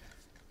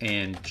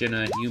 And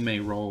Jenna, you may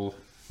roll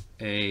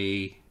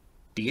a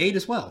d8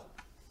 as well.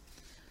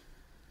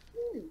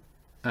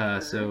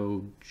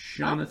 So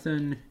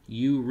Jonathan,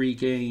 you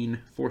regain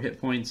 4 hit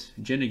points.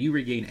 Jenna, you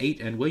regain 8.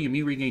 And William,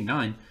 you regain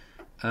 9.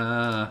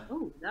 That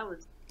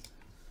was...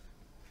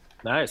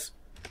 Nice.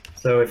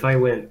 So if I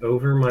went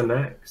over my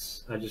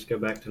max, I just go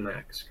back to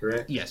max,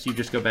 correct? Yes, you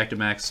just go back to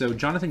max. So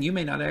Jonathan, you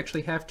may not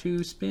actually have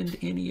to spend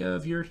any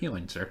of your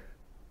healing, sir.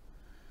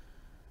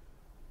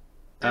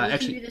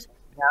 Actually,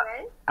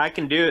 I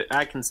can do it.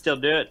 I can still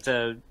do it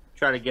to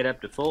try to get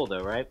up to full,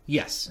 though, right?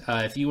 yes.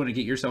 If you want to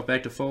get yourself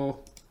back to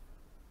full,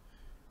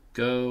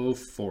 go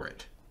for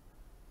it.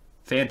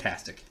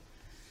 Fantastic.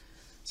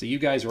 So you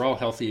guys are all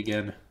healthy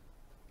again.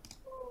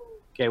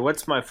 Okay,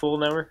 what's my full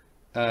number?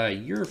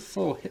 Your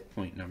full hit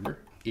point number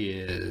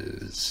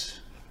is...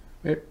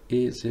 Where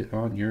is it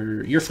on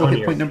your... Your full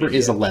hit point number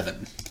is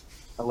 11.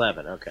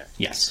 11, okay.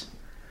 Yes.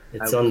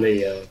 It's on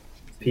the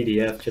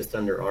PDF just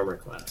under armor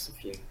class.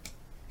 If you...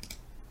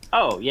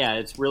 Oh, yeah,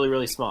 it's really,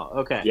 really small.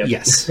 Okay. Yep.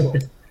 Yes.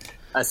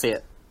 I see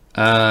it.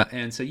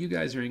 And so you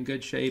guys are in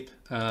good shape.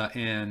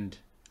 And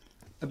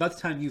about the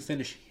time you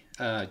finish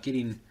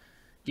getting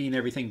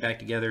everything back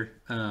together,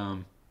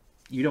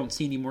 you don't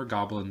see any more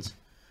goblins.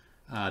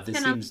 This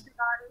Can seems... I loot the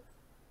bodies?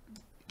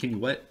 Can you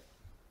what?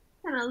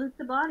 Can I loot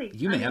the bodies?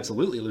 You may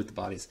absolutely loot the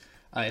bodies.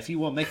 If you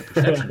will, make a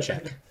perception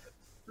check.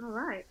 All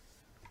right.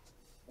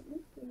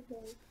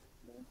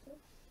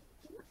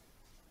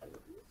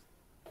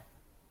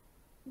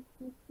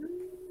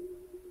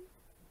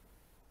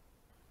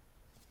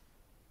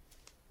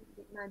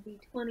 Get my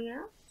D20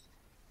 out.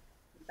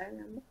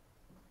 Bam.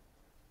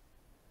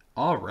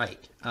 All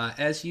right.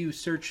 As you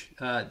search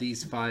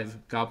these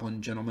 5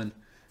 goblin gentlemen,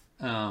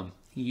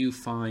 you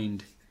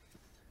find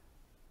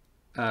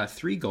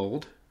 3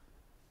 gold,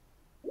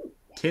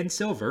 10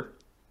 silver,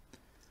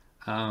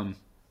 and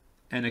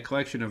a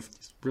collection of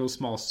real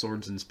small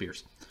swords and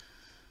spears.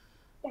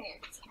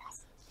 Fantastic.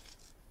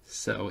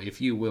 So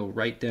if you will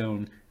write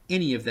down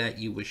any of that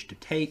you wish to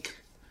take,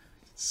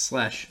 /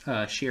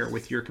 share it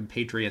with your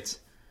compatriots,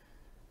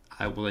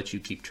 I will let you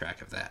keep track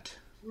of that.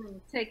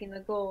 Taking the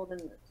gold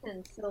and the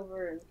 10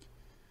 silver and...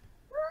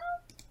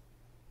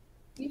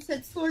 You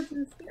said swords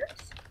and spears?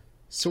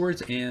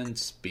 Swords and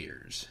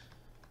spears.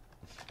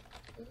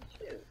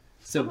 Shoot.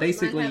 So I might have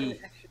basically, an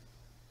extra.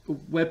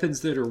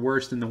 weapons that are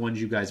worse than the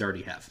ones you guys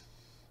already have.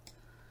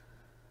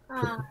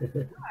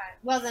 Alright.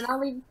 Well, then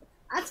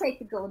I'll take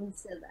the gold and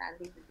silver. I'll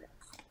leave the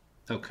rest.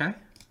 Okay.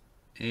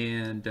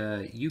 And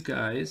you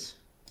guys,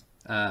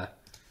 the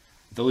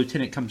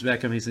lieutenant comes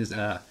back and he says,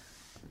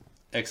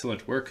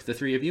 excellent work, the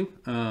 3 of you.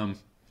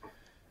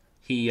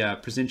 He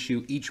presents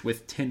you each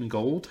with 10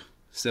 gold.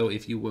 So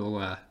if you will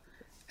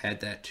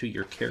add that to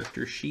your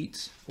character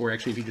sheets, or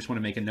actually if you just want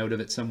to make a note of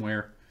it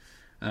somewhere,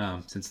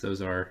 since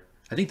those are,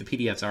 I think the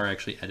PDFs are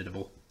actually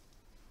editable.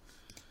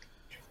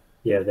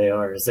 Yeah, they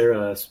are. Is there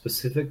a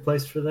specific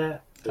place for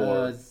that?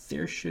 Or...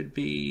 There should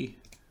be...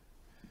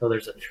 Oh,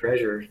 there's a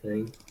treasure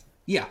thing.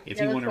 Yeah,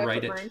 if you want to that's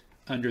write it mine.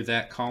 under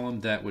that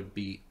column, that would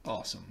be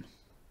awesome.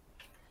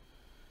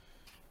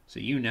 So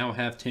you now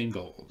have 10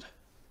 gold.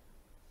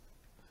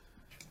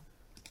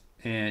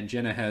 And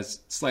Jenna has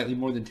slightly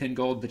more than 10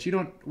 gold, but you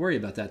don't worry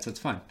about that, so it's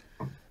fine.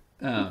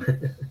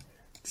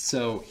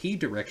 So he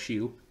directs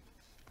you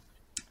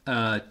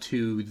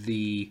to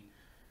the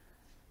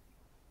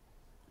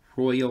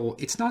royal...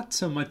 It's not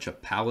so much a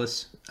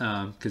palace,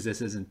 because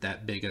this isn't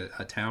that big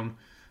a town.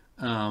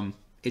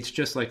 It's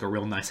just like a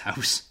real nice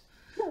house.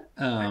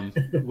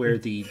 Where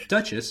the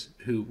Duchess,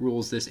 who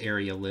rules this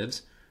area,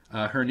 lives.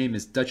 Her name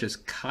is Duchess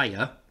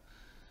Kaya.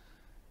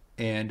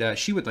 And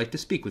she would like to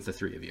speak with the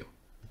 3 of you.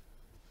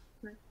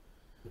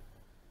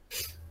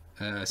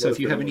 So if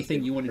you have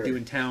anything you want to do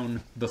in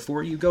town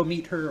before you go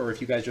meet her, or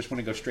if you guys just want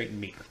to go straight and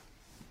meet her.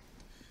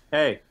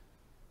 Hey,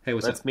 Hey,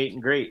 what's let's up? meet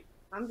and greet.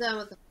 I'm done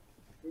with the.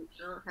 I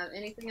don't have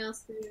anything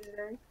else to do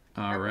today.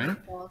 All right.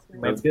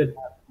 That's good.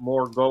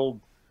 More gold.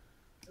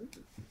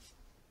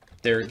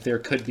 There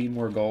could be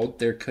more gold.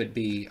 There could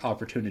be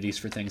opportunities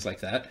for things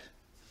like that.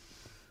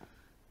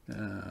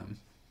 All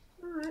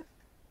right.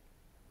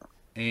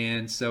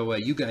 And so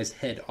you guys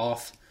head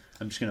off.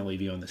 I'm just going to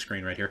leave you on the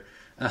screen right here.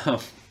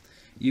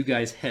 You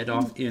guys head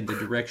off in the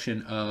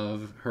direction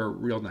of her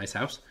real nice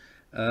house.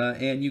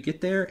 And you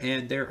get there,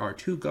 and there are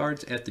 2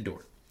 guards at the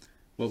door.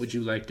 What would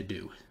you like to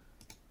do?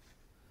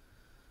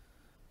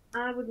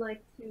 I would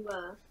like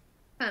to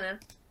kind of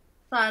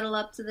sidle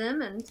up to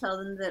them and tell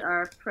them that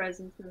our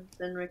presence has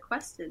been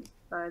requested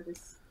by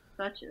this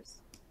Duchess.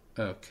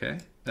 Okay.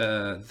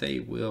 They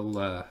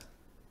will...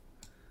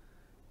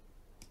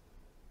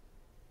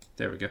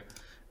 There we go.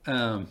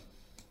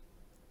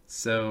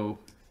 So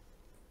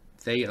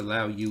they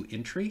allow you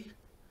entry,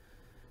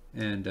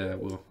 and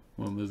we'll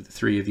move the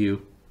 3 of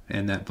you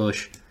and that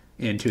bush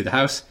into the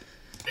house.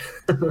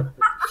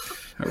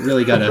 I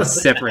really got to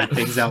separate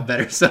things out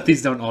better so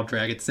these don't all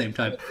drag at the same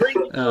time.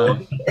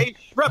 A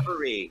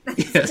shrubbery.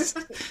 Yes.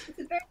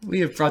 We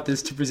have brought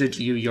this to present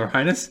to you, Your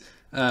Highness.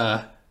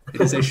 It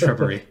is a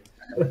shrubbery.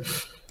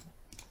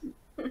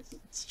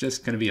 It's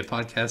just going to be a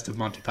podcast of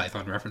Monty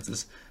Python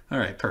references. All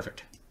right,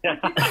 perfect. I'm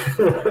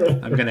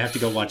going to have to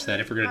go watch that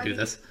if we're going to do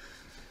this.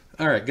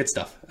 All right, good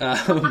stuff.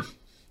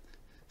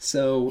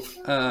 So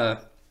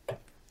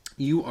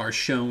you are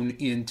shown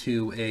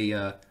into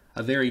a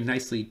very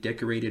nicely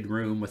decorated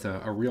room with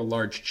a real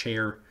large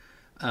chair,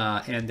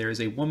 and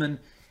there's a woman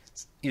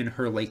in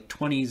her late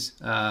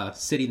 20s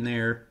sitting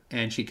there,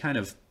 and she kind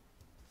of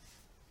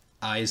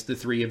eyes the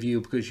 3 of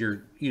you because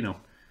you're,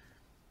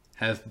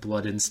 have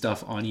blood and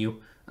stuff on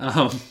you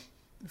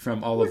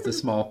from all of the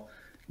small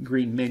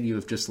green men you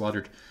have just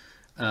slaughtered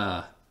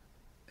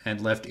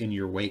and left in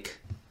your wake.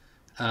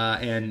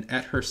 And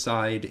at her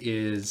side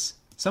is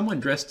someone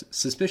dressed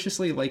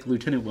suspiciously like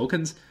Lieutenant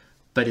Wilkins,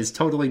 but is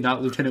totally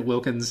not Lieutenant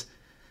Wilkins,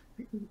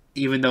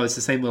 even though it's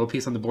the same little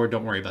piece on the board.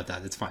 Don't worry about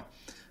that. It's fine.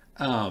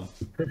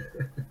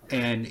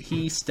 And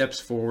he steps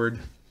forward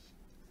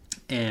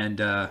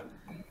and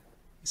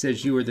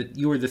says, "You are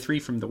the 3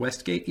 from the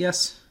West Gate,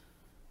 yes?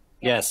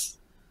 Yes.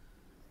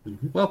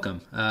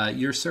 Welcome.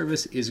 Your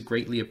service is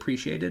greatly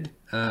appreciated.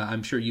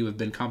 I'm sure you have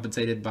been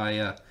compensated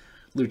by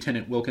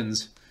Lieutenant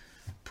Wilkins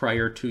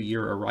prior to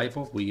your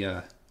arrival. We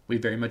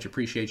very much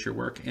appreciate your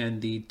work, and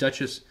the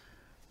Duchess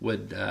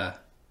would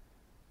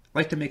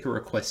like to make a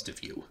request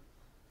of you,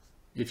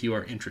 if you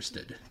are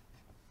interested."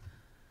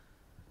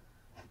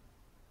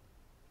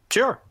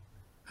 Sure.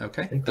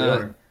 Okay.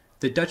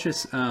 The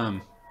Duchess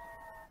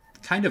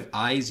kind of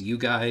eyes you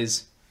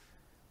guys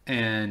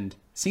and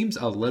seems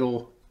a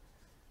little,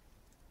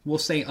 we'll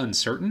say,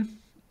 uncertain.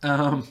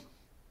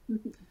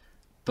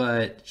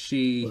 But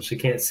she... Well, she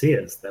can't see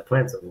us. That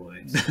plant's in the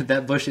way.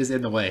 That bush is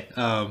in the way.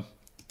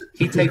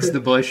 He takes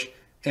the bush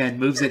and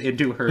moves it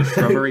into her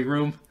shrubbery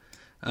room.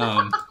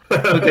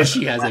 Because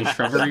she has a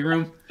shrubbery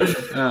room.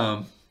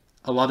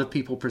 A lot of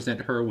people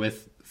present her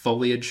with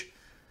foliage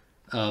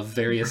of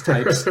various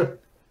types.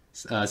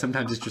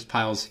 Sometimes it's just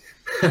piles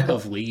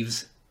of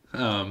leaves.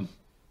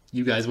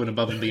 You guys went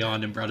above and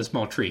beyond and brought a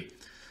small tree.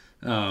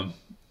 So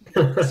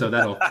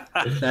that'll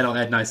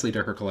add nicely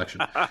to her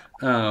collection.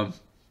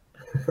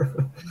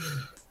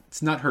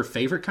 It's not her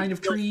favorite kind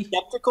of tree.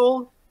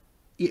 Skeptical?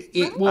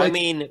 Well,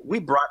 we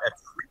brought a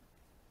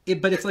tree.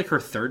 But it's like her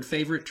 3rd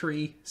favorite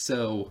tree,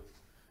 so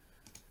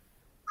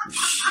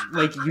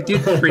like you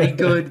did pretty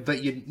good,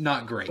 but you're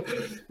not great.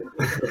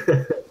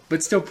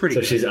 But still pretty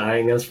good. So she's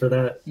eyeing us for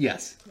that?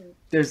 Yes.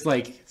 There's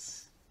like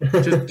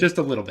just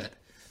a little bit.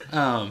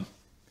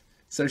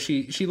 So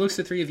she looks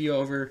the 3 of you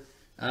over.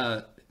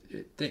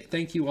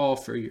 Thank you all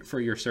for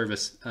your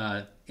service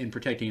in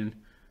protecting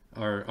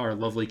our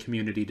lovely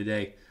community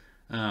today.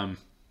 The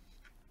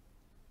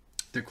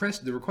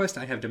request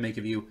I have to make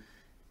of you: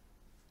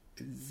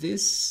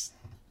 these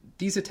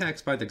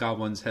attacks by the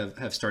goblins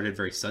have started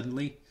very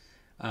suddenly,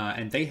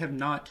 and they have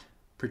not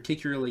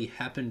particularly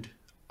happened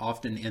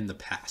often in the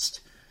past.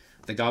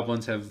 The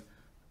goblins have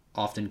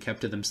often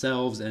kept to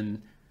themselves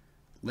and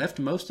left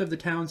most of the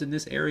towns in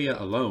this area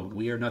alone.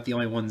 We are not the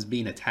only ones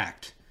being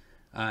attacked,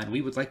 and we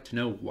would like to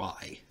know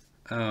why.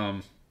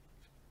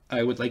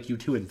 I would like you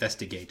to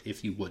investigate,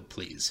 if you would,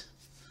 please.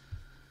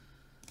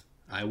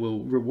 I will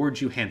reward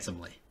you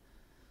handsomely.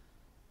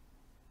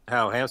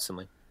 How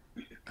handsomely?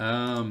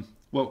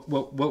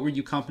 What were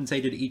you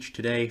compensated each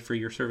today for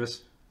your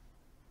service?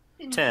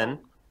 10.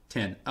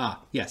 10.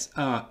 Yes.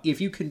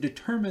 If you can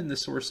determine the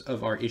source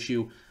of our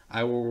issue,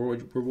 I will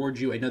reward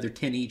you another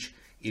 10 each.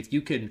 If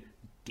you can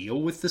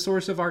deal with the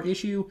source of our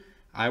issue,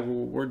 I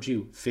will reward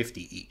you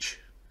 50 each.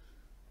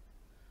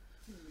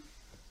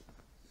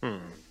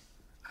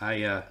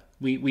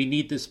 We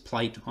need this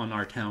plight on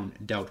our town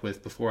dealt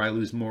with before I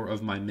lose more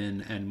of my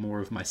men and more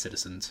of my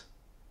citizens.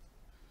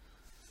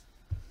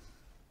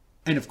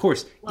 And of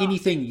course,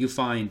 anything you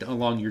find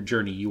along your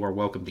journey, you are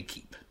welcome to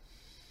keep.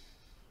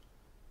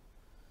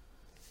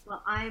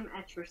 Well, I'm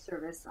at your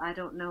service. I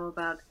don't know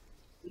about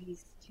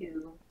these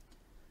two.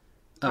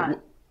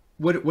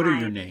 What are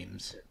your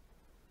names?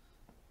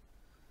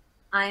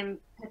 I'm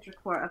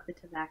Petrichor of the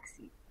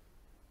Tabaxi.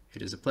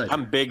 It is a pleasure.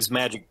 I'm Biggs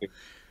Magic.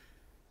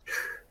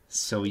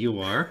 So you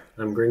are.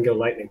 I'm Gringo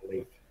Lightning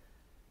Leaf.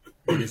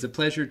 It is a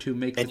pleasure to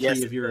make the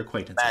three of your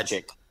acquaintances.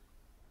 Magic.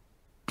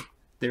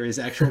 There is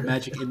actual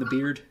magic in the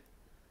beard?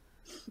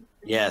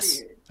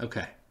 Yes.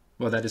 Okay.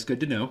 Well, that is good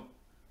to know.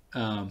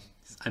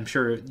 I'm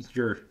sure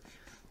your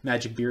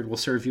magic beard will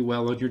serve you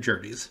well on your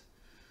journeys.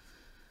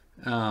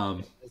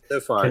 So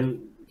far.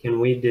 Can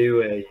we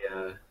do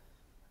a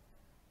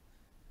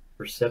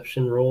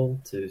perception roll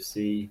to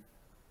see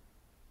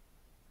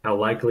how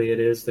likely it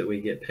is that we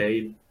get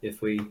paid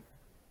if we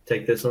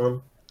take this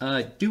on?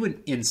 Do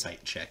an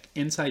insight check.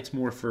 Insight's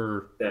more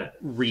for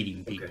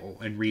reading people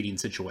and reading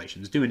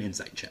situations. Do an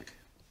insight check.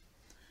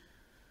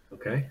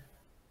 Okay.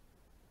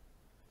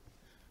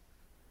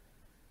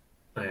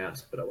 I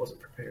asked, but I wasn't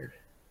prepared.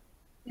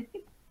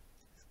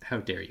 How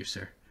dare you,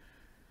 sir?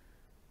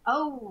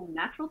 Oh,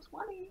 natural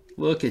 20.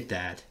 Look at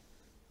that.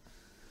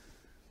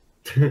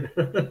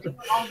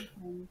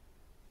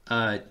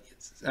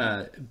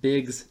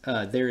 Biggs,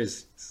 there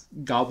is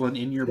goblin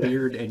in your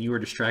beard and you are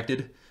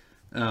distracted.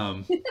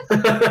 It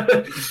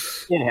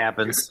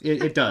happens.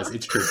 It does.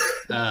 It's true.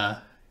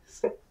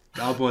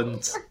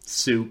 Goblins,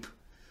 soup,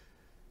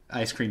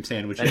 ice cream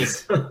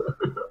sandwiches.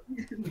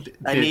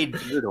 I need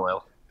beard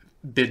oil.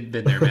 Been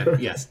there, man.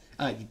 Yes.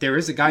 There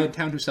is a guy in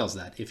town who sells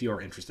that if you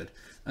are interested.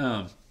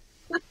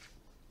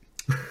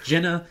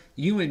 Jenna,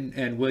 you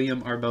and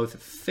William are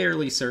both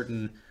fairly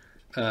certain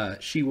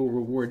she will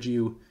reward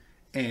you,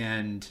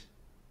 and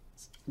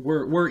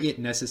were it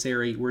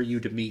necessary, were you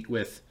to meet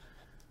with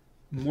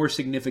more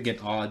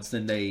significant odds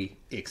than they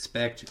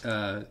expect,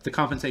 the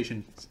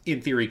compensation,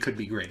 in theory, could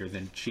be greater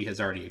than she has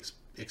already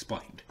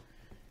explained.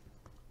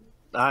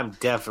 I'm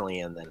definitely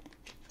in then.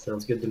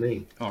 Sounds good to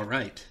me. All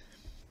right.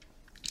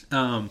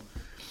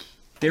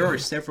 There are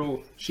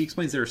several. She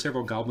explains there are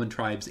several goblin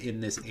tribes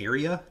in this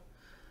area,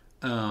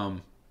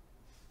 but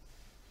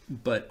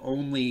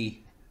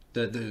only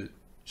the.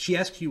 She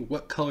asks you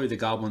what color the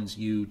goblins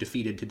you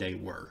defeated today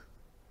were.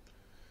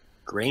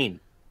 Green.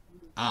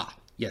 Ah,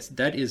 yes,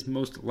 that is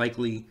most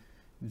likely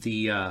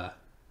the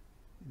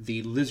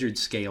lizard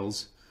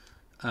scales.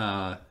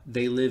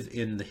 They live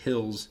in the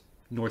hills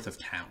north of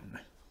town.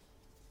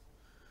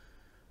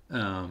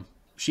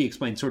 She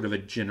explained sort of a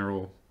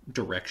general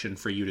direction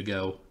for you to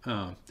go.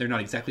 They're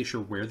not exactly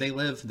sure where they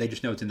live. They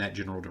just know it's in that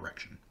general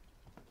direction.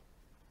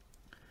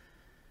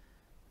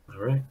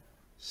 All right.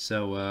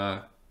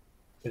 So,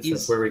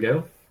 that's where we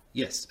go?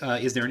 Yes.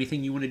 Is there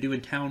anything you want to do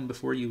in town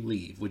before you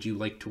leave? Would you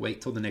like to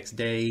wait till the next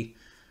day,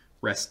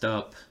 rest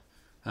up?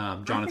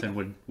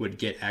 Jonathan would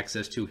get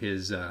access to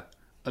his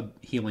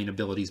healing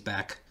abilities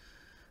back.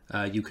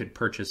 You could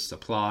purchase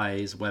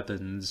supplies,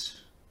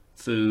 weapons,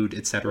 food,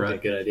 etc. Probably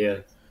a good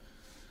idea.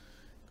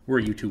 Were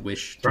you to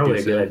wish to Probably do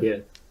a so. good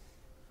idea.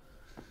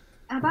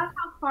 About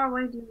how far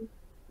away do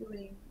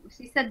we...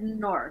 She said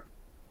north.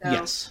 So,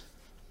 Yes.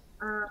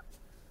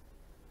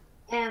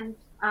 And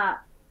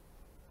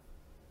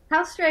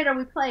how straight are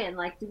we playing?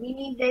 Like, do we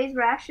need days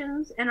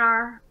rations in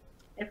our...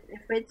 If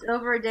it's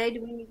over a day,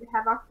 do we need to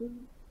have our food?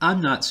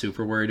 I'm not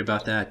super worried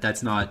about that.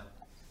 That's not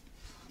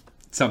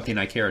something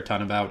I care a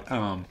ton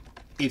about.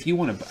 If you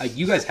want to...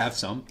 you guys have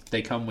some.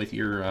 They come with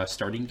your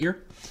starting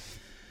gear.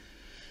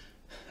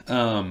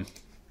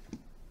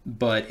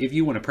 But if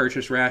you want to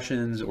purchase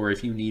rations, or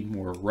if you need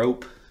more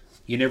rope,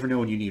 you never know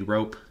when you need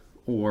rope,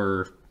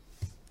 or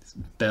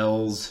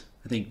bells.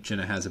 I think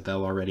Jenna has a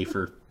bell already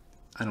for...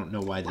 I don't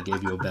know why they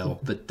gave you a bell,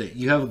 but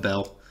you have a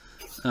bell.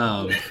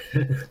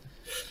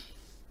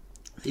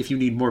 If you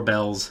need more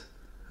bells,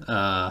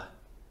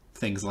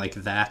 things like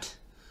that,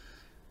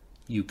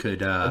 you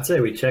could... I'd say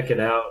we check it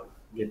out,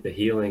 get the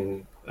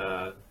healing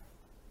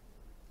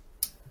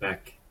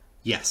back.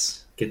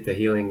 Yes. Get the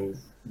healing,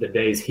 the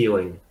day's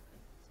healing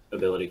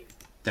ability.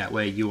 That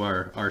way you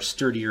are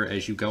sturdier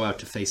as you go out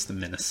to face the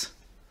menace.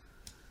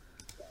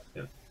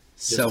 Yeah.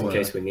 Just in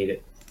case we need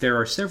it. There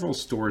are several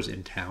stores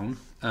in town.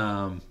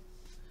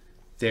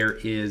 There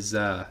is...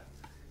 and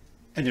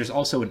there's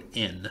also an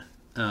inn,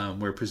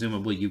 where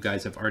presumably you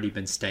guys have already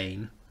been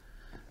staying.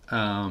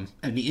 And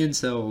the inn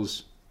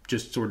sells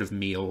just sort of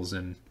meals,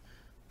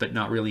 but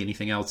not really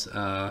anything else.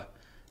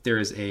 There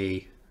is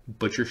a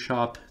butcher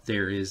shop.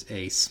 There is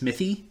a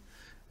smithy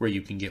where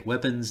you can get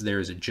weapons. There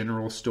is a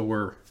general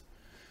store.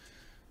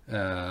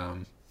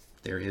 There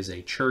is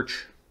a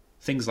church.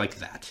 Things like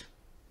that.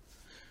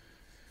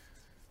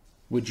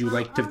 Would you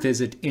like to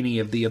visit any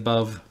of the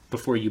above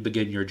before you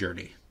begin your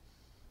journey?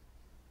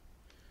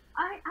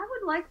 I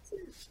would like to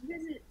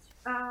visit,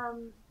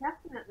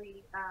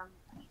 definitely, a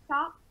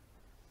shop.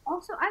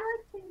 Also, I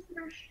like things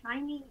that are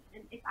shiny,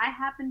 and if I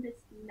happen to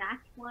snatch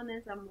one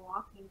as I'm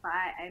walking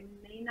by, I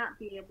may not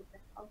be able to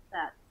help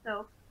that.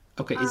 So,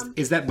 okay,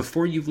 is that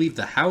before you leave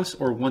the house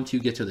or once you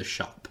get to the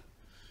shop?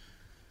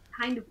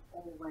 Kind of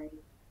always.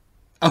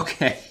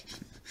 Okay,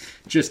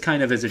 just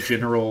kind of as a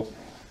general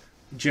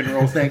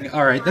thing.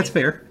 All right, that's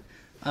fair.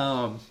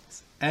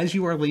 as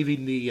you are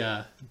leaving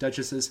the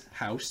Duchess's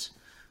house,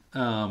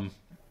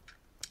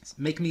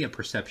 make me a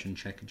perception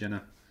check,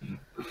 Jenna.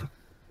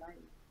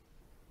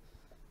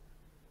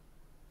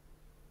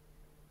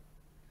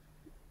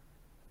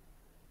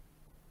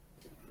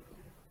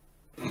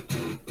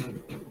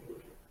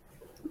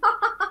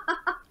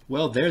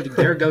 Well,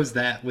 there goes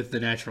that with the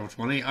natural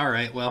 20. All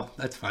right, well,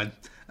 that's fine.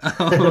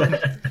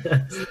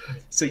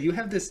 So you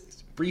have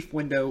this brief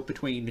window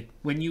between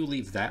when you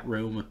leave that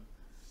room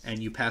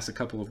and you pass a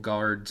couple of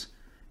guards,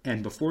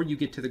 and before you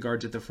get to the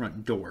guards at the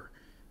front door.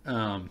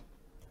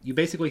 You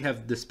basically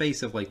have the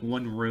space of like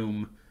one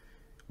room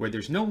where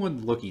there's no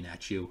one looking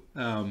at you,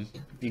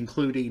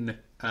 including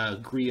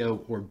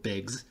Grio or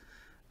Biggs.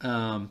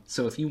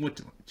 So if you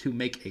want to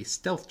make a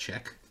stealth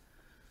check...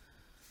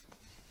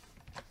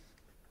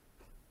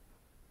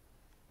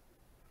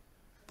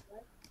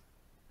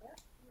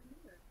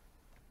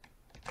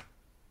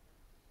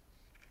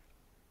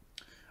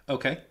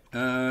 Okay,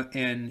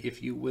 and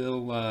if you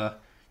will,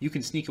 you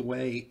can sneak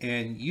away,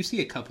 and you see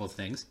a couple of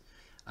things.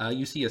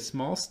 You see a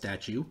small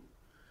statue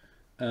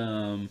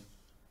that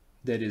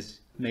is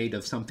made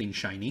of something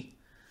shiny,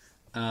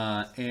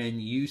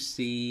 and you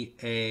see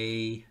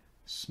a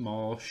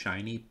small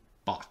shiny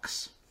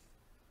box.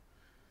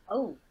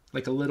 Oh,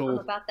 like a how little,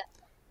 about that?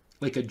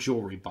 like a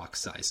jewelry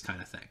box size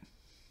kind of thing.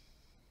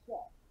 Yeah.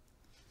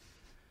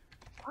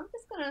 I'm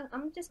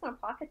just gonna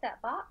pocket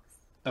that box.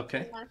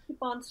 Okay. And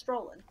keep on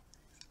strolling.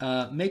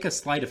 Make a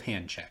sleight of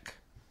hand check.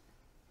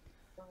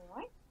 All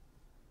right.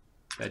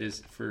 That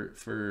is for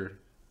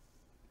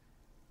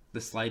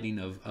the sliding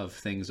of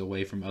things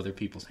away from other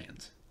people's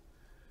hands.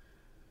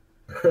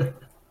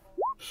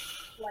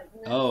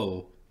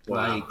 Oh,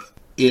 Wow.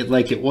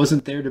 like it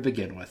wasn't there to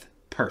begin with.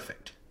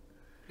 Perfect.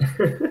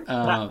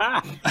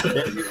 That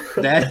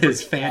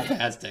is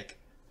fantastic.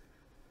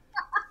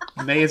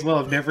 May as well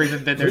have never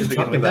even been there to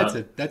begin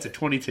with. That's a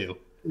 22.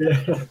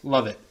 Yeah.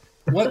 Love it.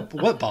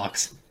 What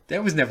box?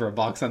 There was never a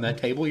box on that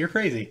table. You're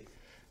crazy.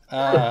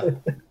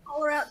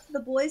 Holler out to the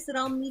boys that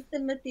I'll meet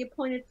them at the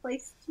appointed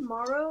place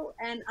tomorrow,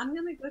 and I'm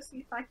gonna go see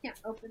if I can't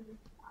open this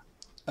box.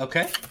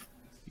 Okay.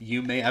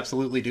 You may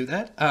absolutely do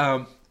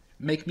that.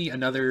 Make me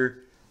another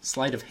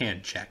sleight of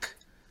hand check.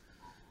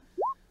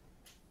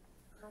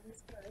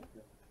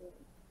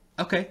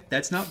 Okay,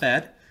 that's not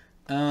bad.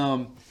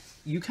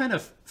 You kind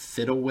of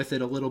fiddle with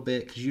it a little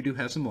bit because you do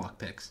have some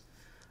lockpicks.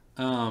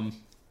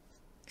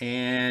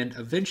 And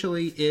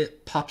eventually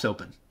it pops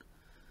open.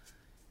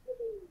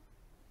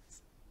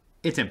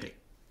 It's empty.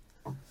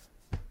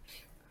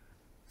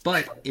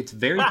 But it's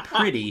very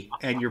pretty,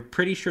 and you're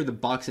pretty sure the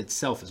box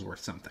itself is worth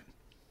something.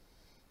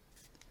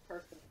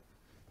 Perfect.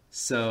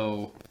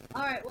 So...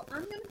 Alright, well,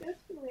 I'm gonna go to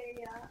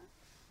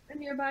a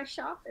nearby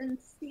shop and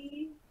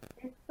see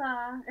if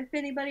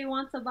anybody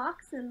wants a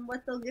box and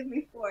what they'll give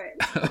me for it.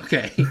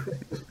 Okay.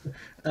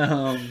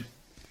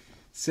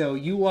 So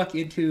you walk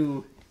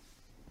into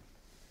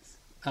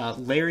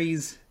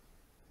Larry's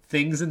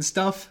things and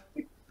stuff.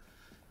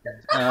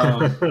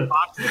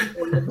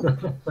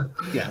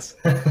 Yes.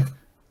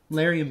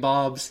 Larry and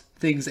Bob's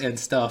things and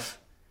stuff.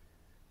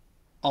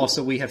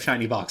 Also, we have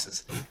shiny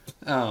boxes.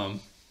 I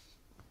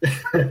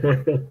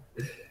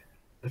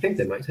think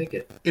they might take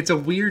it. It's a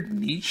weird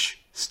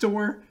niche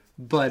store,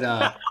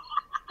 but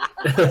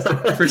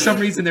for some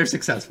reason they're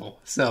successful.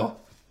 So,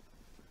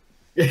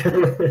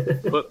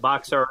 Put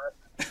Boxer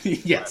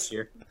yes. last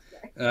year.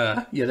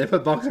 Yeah, they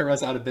put Box R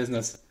Us out of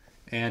business,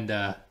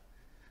 and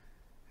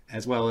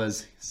as well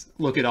as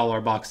Look at All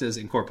Our Boxes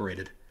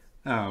Incorporated.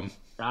 Those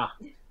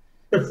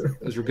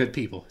were good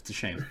people. It's a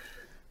shame.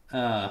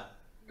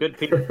 Good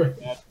people.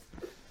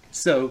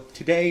 So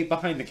today,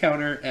 behind the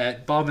counter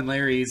at Bob and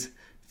Larry's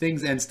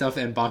Things and Stuff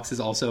and Boxes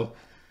also,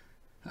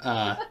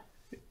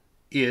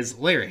 is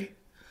Larry.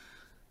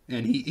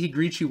 And he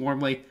greets you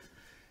warmly.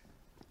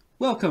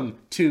 Welcome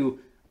to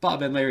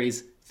Bob and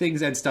Larry's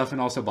Things and Stuff and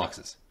also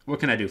Boxes. What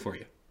can I do for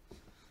you?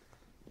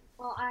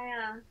 Well,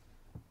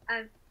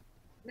 I've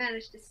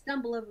managed to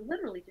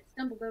literally just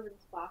stumbled over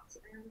this box,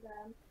 and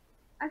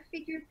I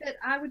figured that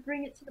I would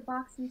bring it to the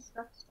box and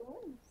stuff store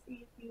and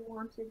see if you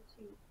wanted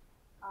to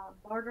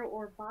barter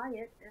or buy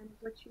it, and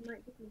what you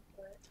might give me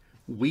for it.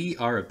 We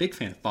are a big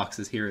fan of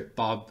boxes here at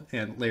Bob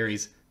and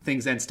Larry's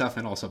Things and Stuff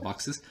and also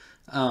Boxes.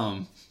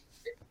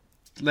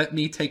 Let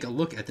me take a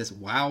look at this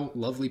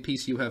lovely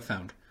piece you have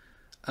found.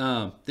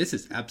 This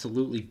is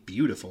absolutely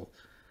beautiful.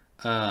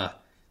 Have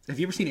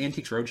you ever seen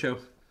Antiques Roadshow?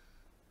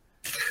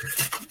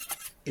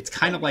 It's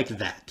kind of like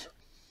that.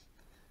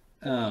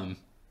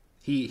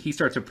 He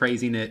starts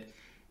appraising it.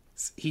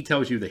 He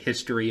tells you the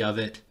history of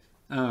it.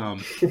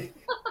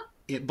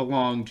 It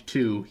belonged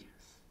to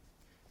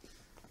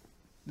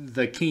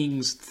the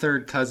king's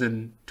third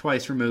cousin,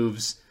 twice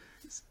removed's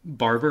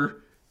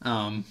barber.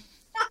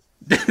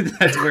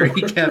 That's where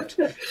he kept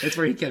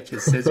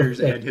his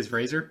scissors and his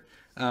razor.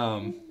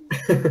 And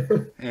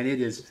it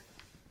is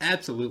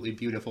absolutely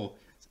beautiful.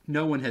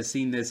 No one has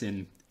seen this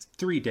in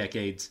 3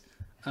 decades.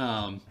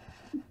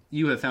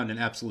 You have found an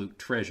absolute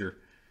treasure,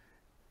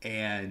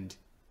 and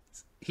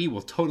he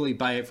will totally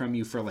buy it from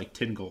you for like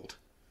 10 gold.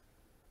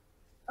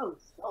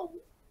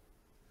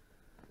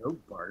 No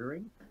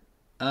bartering?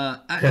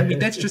 I mean,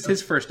 that's just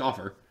his first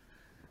offer.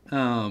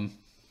 I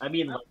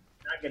mean, like,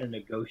 not going to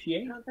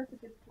negotiate? Oh, that's a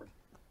good point.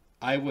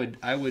 I would,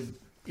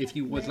 if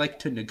you would like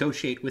to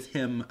negotiate with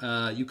him,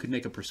 you could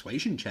make a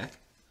persuasion check.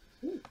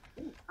 Ooh,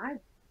 yes.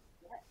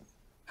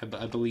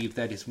 I believe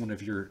that is one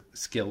of your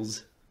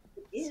skills.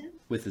 It is.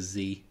 With a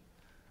Z.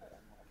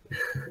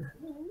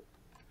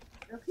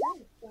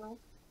 Okay, so.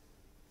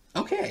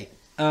 Okay.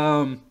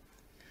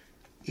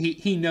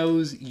 He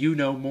knows you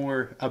know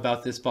more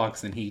about this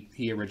box than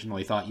he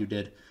originally thought you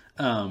did.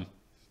 And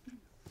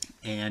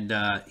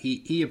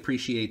he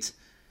appreciates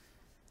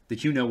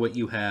that you know what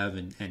you have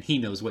and he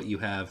knows what you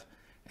have,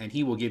 and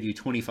he will give you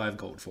 25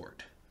 gold for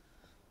it.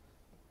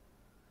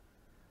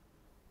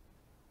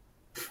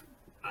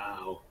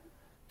 Wow.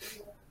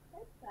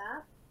 That's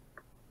that.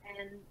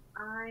 And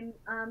I'm,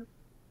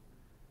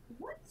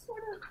 what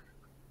sort of,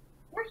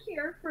 we're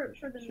here for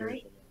the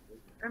night,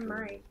 or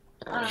might.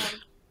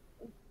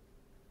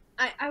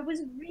 I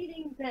was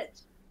reading that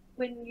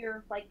when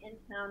you're like in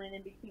town and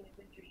in between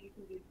adventures, you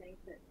can do things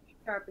that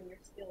sharpen your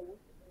skills.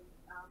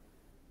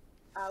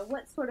 And,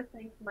 what sort of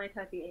things might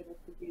I be able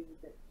to do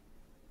that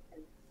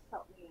can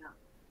help me out?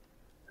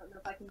 I don't know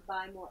if I can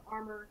buy more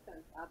armor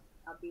because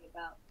I'll be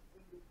about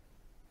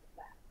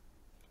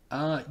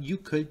that. You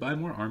could buy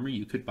more armor.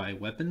 You could buy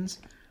weapons.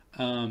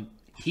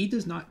 He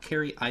does not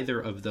carry either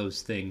of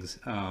those things.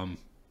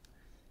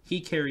 He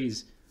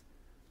carries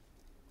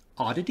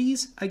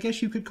oddities, I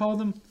guess you could call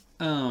them.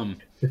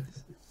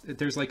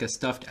 There's like a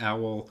stuffed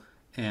owl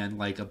and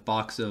like a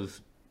box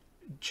of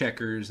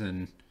checkers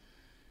and,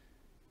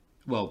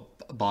 well,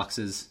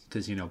 boxes,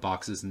 because, you know,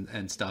 boxes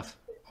and stuff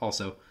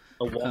also.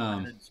 A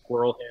one-headed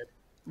squirrel head.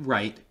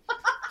 Right.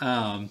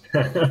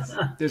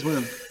 There's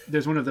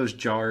one of those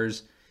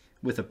jars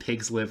with a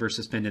pig's liver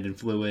suspended in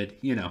fluid,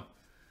 you know.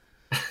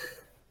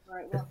 All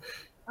right, well,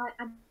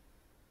 I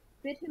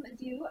bid him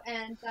adieu,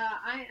 and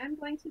I'm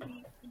going to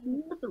be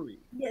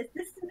the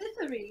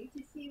smithery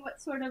to see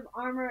what sort of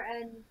armor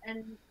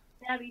and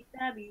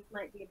stabbies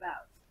might be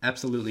about.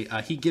 Absolutely.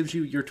 He gives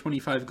you your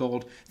 25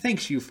 gold,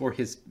 thanks you for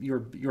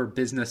your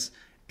business,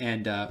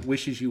 and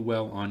wishes you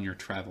well on your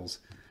travels.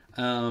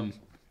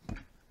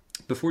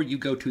 Before you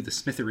go to the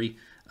smithery,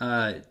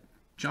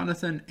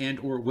 Jonathan and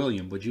or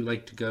William, would you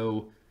like to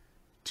go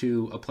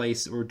to a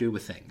place or do a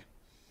thing?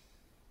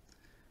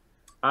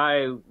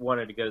 I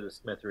wanted to go to the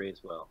smithery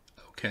as well.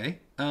 Okay.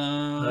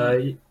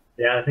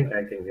 Yeah, I think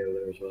I can go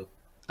there as well.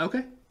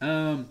 Okay.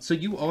 So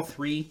you all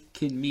three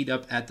can meet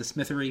up at the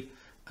smithery.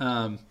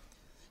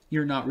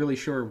 You're not really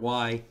sure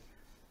why,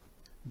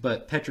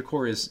 but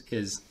Petrichor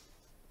is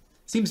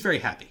seems very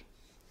happy.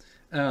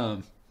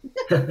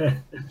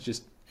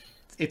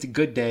 It's a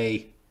good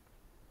day,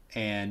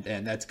 and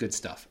that's good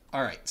stuff.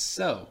 All right,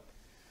 so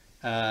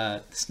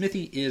the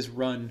smithy is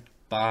run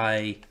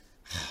by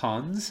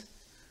Hans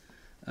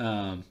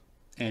and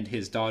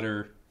his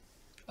daughter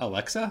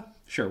Alexa.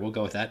 Sure, we'll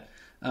go with that.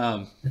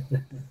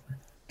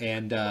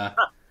 And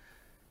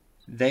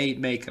they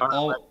make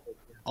all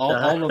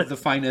of the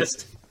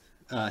finest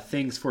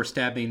things for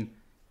stabbing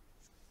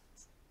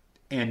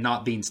and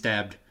not being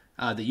stabbed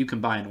that you can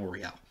buy in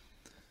Oriel.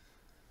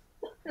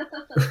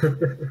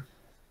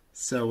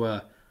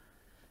 So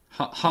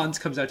Hans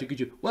comes out to greet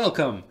you.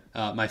 Welcome,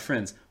 my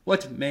friends.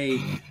 What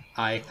may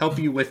I help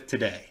you with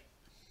today?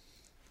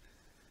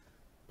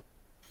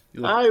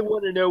 I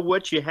want to know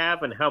what you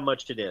have and how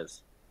much it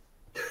is.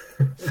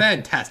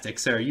 Fantastic,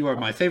 sir. You are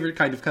my favorite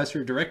kind of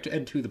customer, direct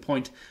and to the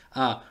point.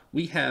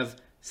 We have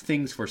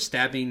things for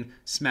stabbing,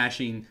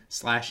 smashing,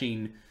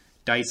 slashing,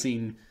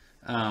 dicing.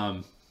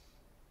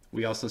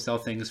 We also sell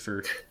things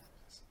for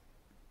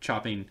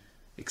chopping,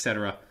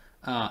 etc.,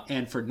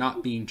 and for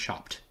not being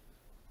chopped.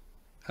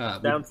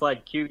 Sounds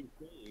like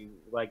QVC,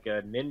 like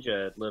a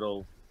ninja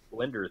little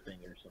blender thing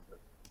or something.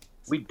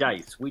 We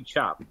dice, we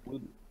chop, we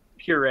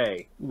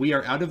puree. We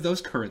are out of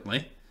those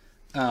currently.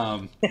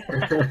 But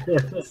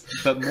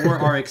more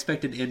are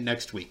expected in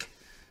next week.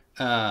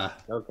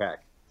 Okay.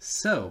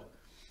 So,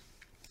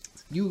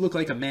 you look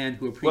like a man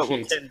who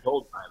appreciates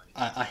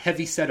a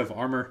heavy set of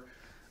armor,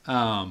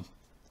 and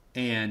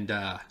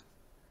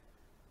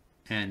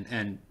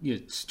you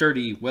know,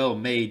 sturdy,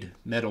 well-made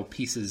metal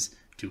pieces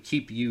to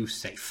keep you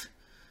safe.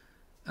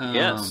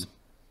 Yes.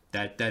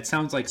 That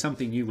sounds like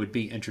something you would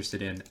be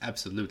interested in,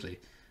 absolutely.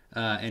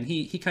 And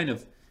he kind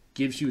of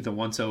gives you the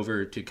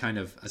once-over to kind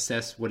of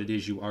assess what it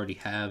is you already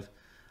have.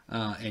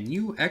 And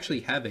you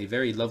actually have a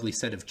very lovely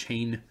set of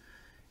chain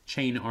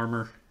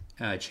armor,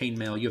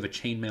 chainmail. You have a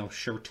chainmail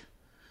shirt.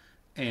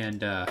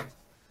 And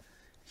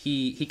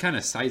he kind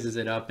of sizes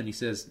it up and he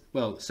says,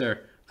 well,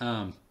 sir,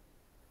 I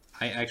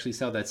actually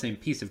sell that same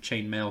piece of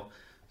chainmail,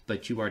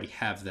 but you already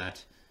have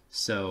that.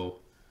 So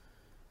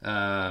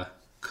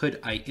could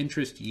I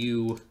interest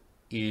you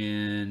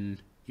in...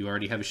 You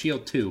already have a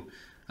shield too,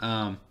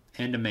 and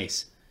a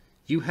mace.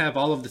 You have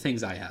all of the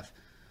things I have.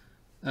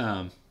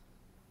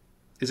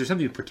 Is there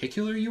something in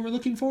particular you were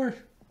looking for?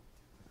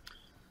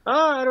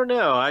 I don't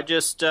know. I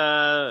just,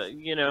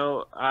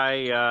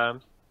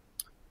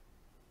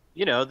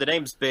 the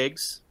name's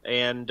Biggs,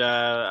 and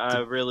I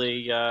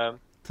really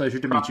Pleasure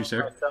to meet you,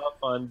 sir. pride myself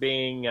on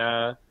being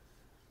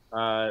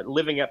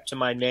living up to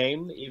my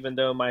name, even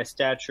though my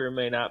stature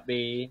may not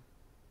be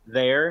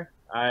there.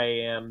 I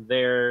am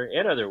there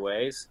in other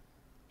ways.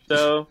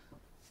 So,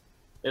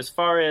 as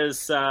far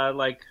as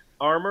like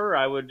armor,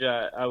 I would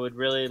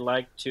really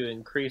like to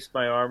increase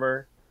my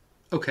armor.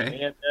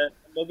 Okay. And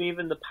maybe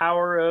even the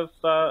power of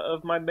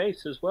my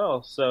mace as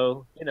well.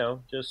 So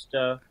just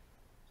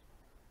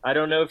I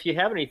don't know if you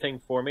have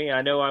anything for me.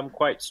 I know I'm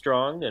quite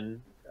strong,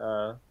 and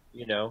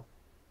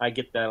I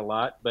get that a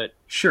lot. But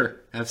sure,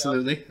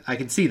 absolutely, I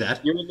can see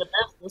that. You're in the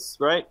business,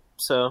 right?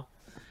 So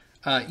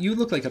you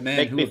look like a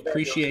man who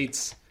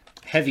appreciates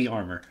heavy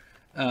armor,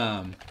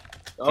 and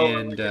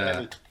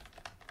I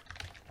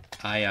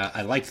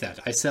like that.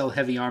 I sell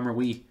heavy armor.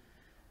 We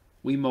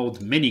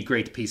mold many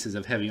great pieces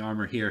of heavy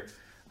armor here.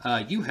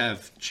 You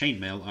have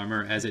chainmail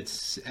armor as it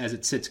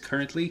sits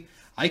currently.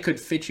 I could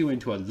fit you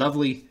into a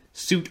lovely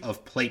suit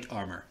of plate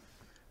armor.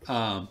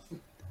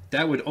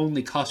 That would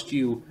only cost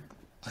you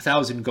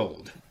 1,000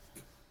 gold.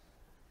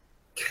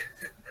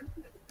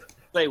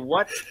 Say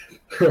what?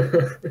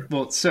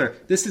 Well, sir,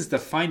 this is the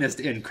finest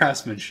in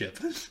craftsmanship,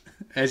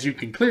 as you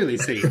can clearly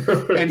see.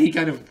 And he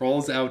kind of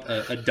rolls out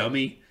a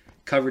dummy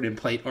covered in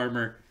plate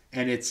armor,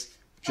 and it's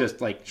just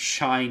like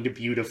shined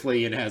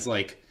beautifully and has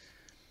like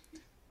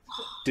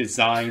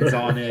designs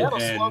on it.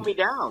 That'll and slow me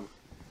down.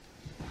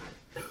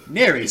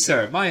 Nary,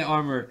 sir, my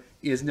armor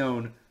is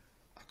known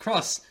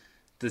across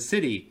the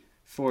city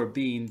for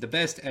being the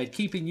best at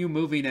keeping you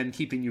moving and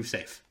keeping you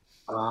safe.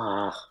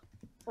 And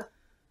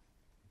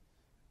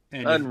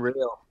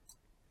unreal.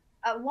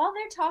 While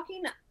they're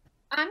talking,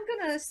 I'm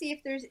gonna see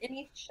if there's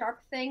any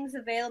sharp things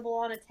available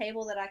on a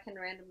table that I can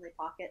randomly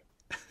pocket.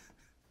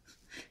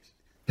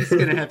 This is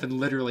going to happen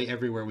literally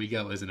everywhere we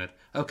go, isn't it?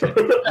 Okay.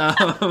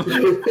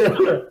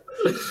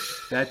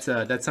 That's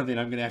something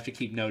I'm going to have to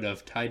keep note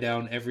of. Tie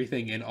down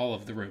everything in all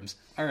of the rooms.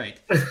 All right.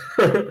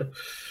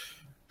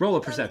 Roll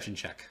a perception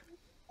check.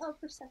 Oh,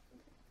 perception.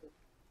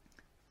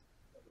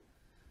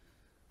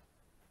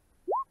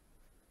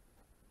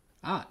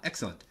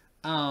 Excellent.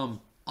 On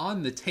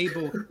the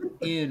table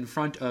in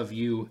front of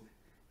you,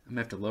 I'm going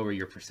to have to lower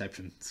your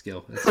perception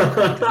skill.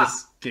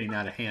 It's getting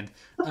out of hand.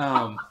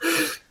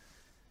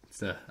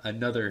 It's a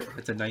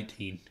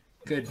 19.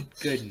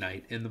 Good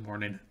night in the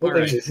morning. All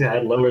right. She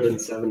had lower than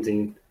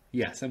 17.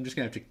 Yes, I'm just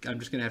gonna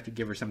have to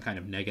give her some kind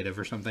of negative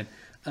or something.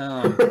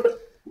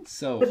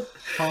 So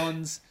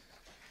Hans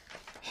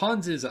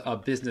is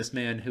a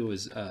businessman who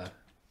is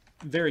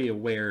very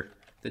aware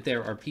that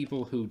there are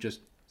people who just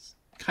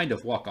kind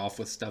of walk off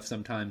with stuff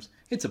sometimes.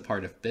 It's a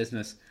part of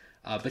business,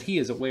 but he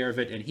is aware of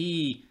it, and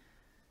he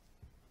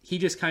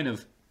just kind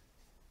of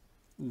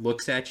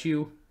looks at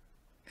you.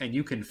 And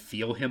you can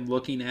feel him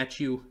looking at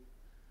you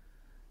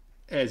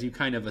as you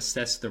kind of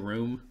assess the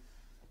room.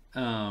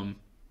 And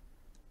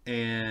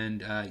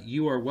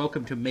you are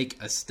welcome to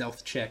make a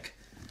stealth check,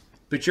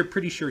 but you're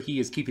pretty sure he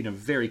is keeping a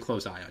very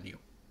close eye on you.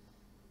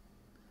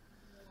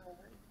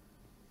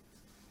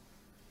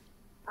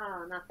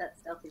 Oh, not that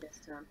stealthy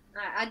this time.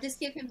 I just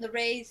give him the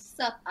raised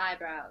sup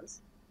eyebrows.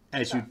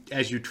 As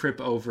you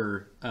trip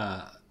over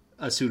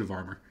a suit of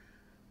armor.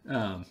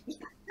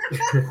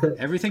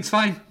 Everything's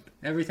fine.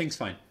 Everything's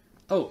fine.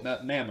 Oh,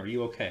 ma'am, are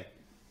you okay?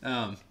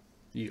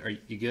 You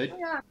good?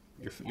 Yeah.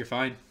 You're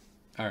fine?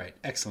 All right,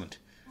 excellent.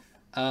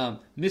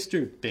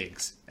 Mr.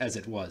 Biggs, as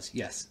it was,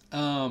 yes.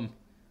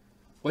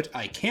 What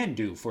I can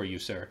do for you,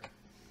 sir,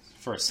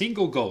 for a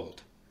single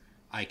gold,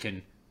 I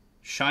can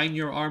shine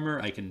your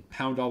armor, I can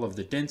pound all of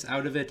the dents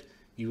out of it.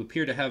 You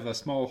appear to have a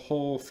small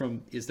hole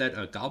from, is that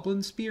a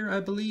goblin spear,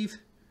 I believe?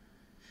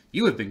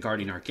 You have been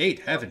guarding our gate,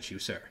 haven't you,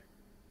 sir?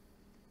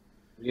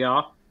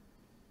 Yeah.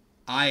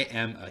 I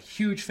am a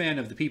huge fan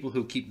of the people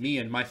who keep me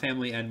and my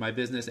family and my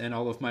business and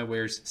all of my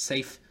wares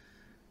safe.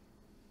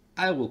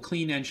 I will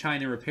clean and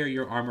shine and repair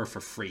your armor for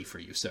free for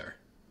you, sir.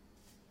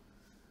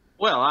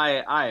 Well,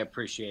 I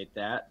appreciate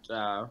that.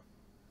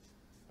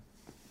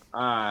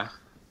 I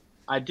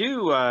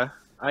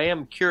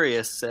am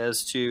curious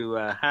as to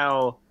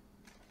how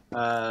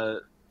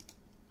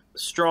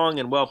strong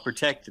and well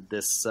protected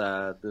this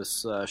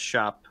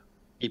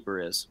shopkeeper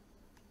is.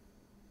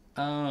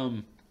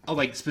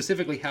 Like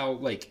specifically how,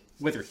 like,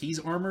 whether he's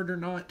armored or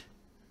not?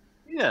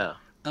 Yeah.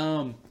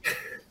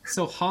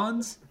 So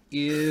Hans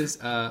is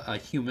a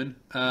human.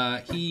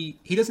 He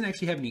doesn't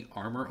actually have any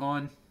armor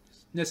on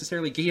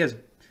necessarily. He has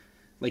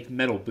like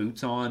metal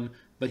boots on,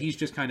 but he's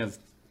just kind of,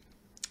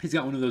 he's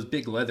got one of those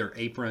big leather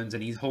aprons,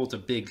 and he holds a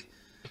big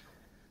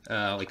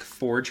like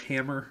forge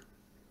hammer.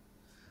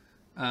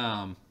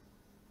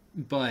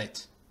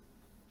 But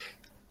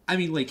I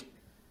mean,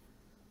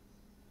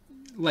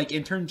 like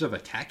in terms of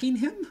attacking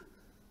him.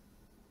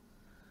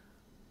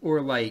 Or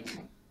like,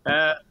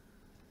 I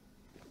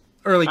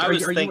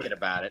was thinking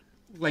about it.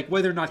 Like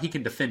whether or not he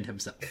can defend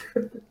himself.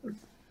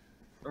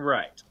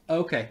 Right.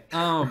 Okay.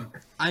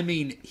 I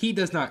mean, he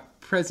does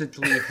not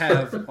presently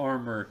have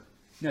armor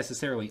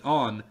necessarily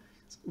on.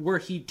 Were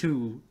he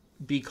to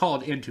be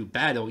called into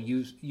battle,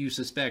 you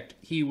suspect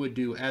he would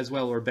do as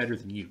well or better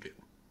than you do.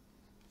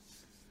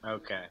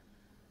 Okay.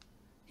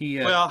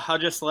 Well, I'll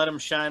just let him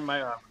shine my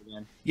armor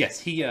then. Yes,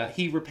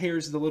 he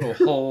repairs the little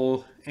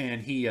hole,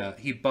 and he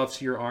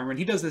buffs your armor, and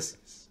he does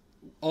this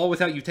all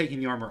without you taking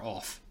the armor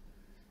off.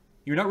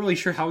 You're not really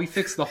sure how he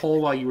fixed the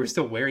hole while you were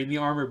still wearing the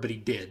armor, but he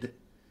did.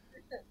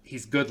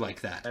 He's good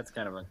like that. That's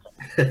kind of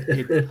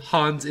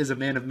Hans is a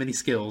man of many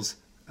skills,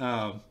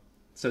 so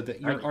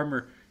that your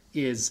armor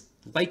is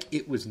like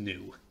it was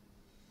new.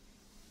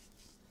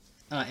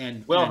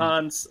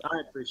 Hans,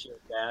 I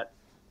appreciate that.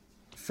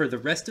 For the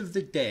rest of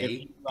the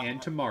day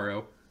and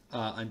tomorrow,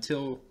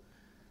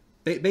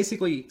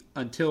 basically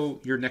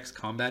until your next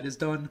combat is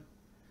done,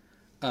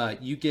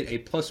 you get a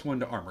 +1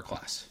 to armor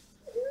class.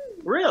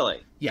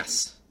 Really?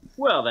 Yes.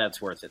 Well,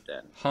 that's worth it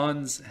then.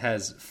 Hans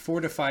has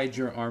fortified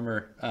your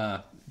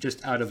armor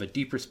just out of a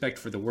deep respect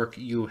for the work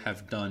you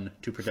have done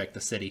to protect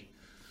the city.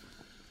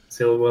 Is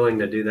he willing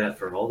to do that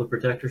for all the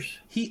protectors?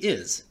 He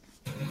is.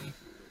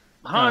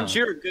 Hans,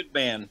 you're a good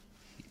man.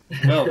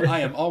 Well,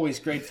 I am always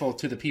grateful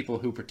to the people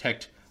who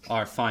protect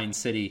our fine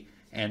city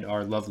and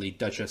our lovely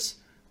Duchess,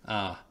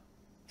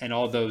 and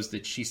all those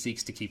that she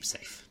seeks to keep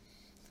safe.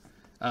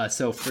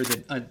 So for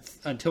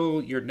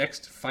until your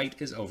next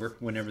fight is over,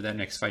 whenever that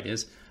next fight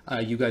is,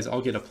 you guys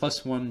all get a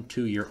 +1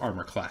 to your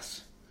armor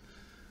class.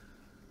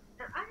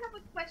 Now, I have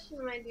a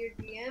question, my dear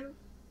GM.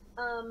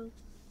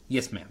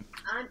 Yes, ma'am.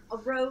 I'm a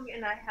rogue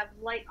and I have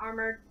light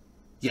armor.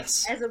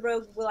 Yes. As a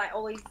rogue,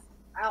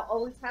 I'll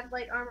always have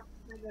light armor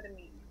when I go to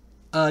medium?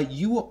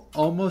 You will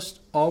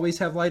almost always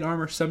have light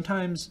armor.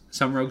 Sometimes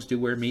some rogues do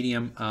wear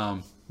medium.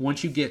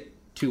 Once you get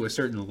to a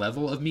certain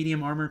level of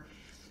medium armor,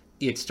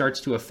 it starts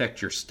to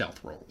affect your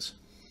stealth rolls.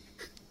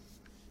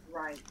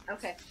 Right.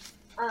 Okay.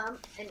 And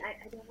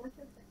I don't want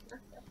to affect my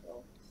stealth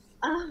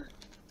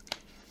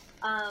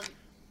rolls.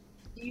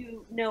 Do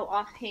you know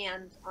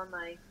offhand on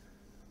my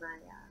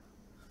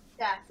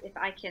stats if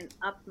I can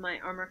up my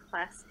armor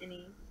class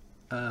any?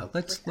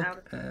 Let's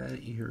look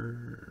at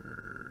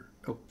your...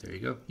 Oh, there you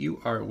go. You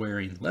are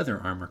wearing leather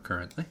armor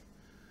currently.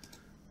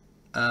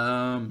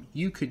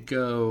 You could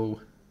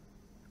go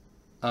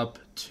up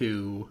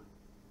to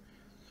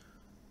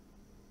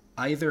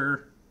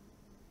either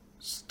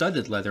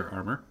studded leather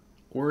armor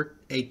or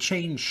a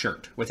chain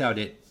shirt without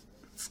it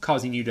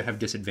causing you to have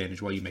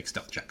disadvantage while you make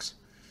stealth checks.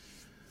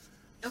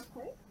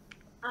 Okay.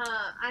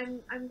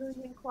 I'm going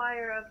to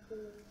inquire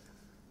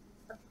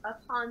of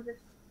Hans if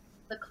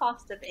the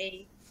cost of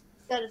a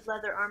studded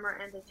leather armor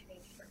and a chain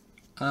shirt.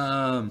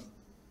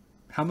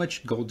 How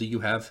much gold do you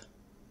have?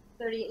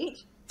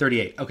 38.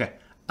 38, okay.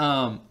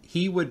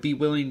 He would be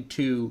willing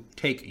to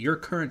take your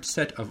current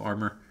set of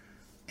armor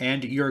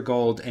and your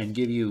gold and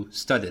give you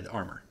studded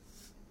armor.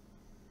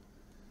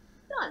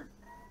 Done.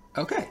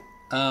 Okay.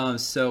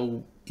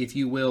 So if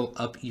you will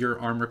up your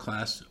armor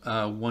class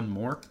one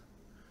more.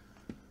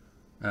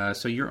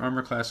 So your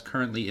armor class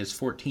currently is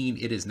 14.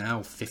 It is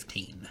now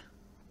 15.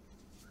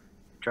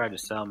 Tried to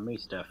sell me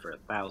stuff for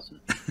 1,000.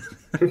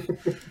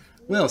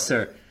 Well,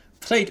 sir,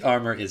 plate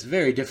armor is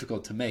very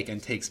difficult to make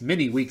and takes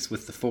many weeks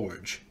with the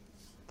forge.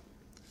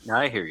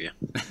 I hear you.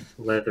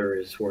 Leather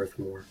is worth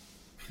more.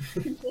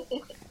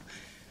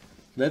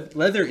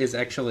 Leather is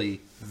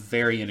actually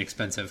very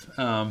inexpensive.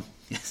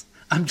 Yes,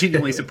 I'm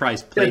genuinely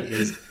surprised plate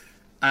is.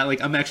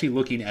 I'm actually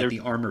looking at the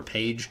armor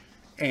page,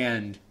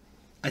 and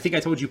I think I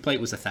told you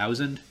plate was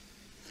 1,000.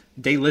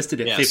 They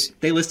listed it. Yes.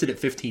 They listed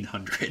it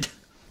 1,500.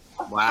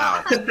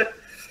 Wow.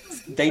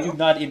 They do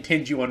not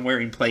intend you on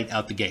wearing plate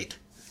out the gate.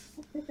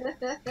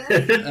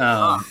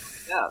 Yeah.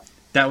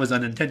 That was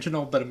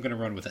unintentional, but I'm going to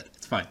run with it.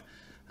 It's fine.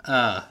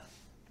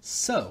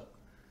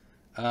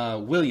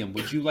 William,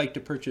 would you like to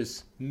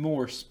purchase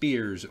more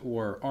spears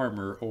or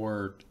armor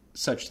or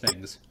such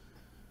things?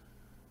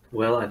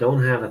 Well, I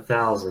don't have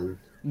 1,000.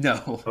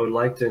 No. I would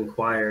like to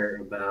inquire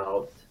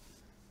about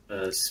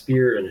a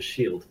spear and a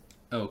shield.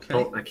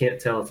 Okay. I can't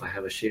tell if I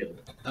have a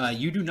shield.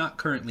 You do not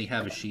currently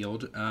have a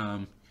shield.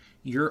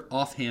 Your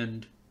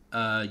offhand,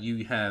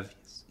 you have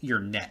your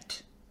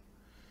net.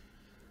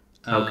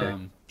 Okay.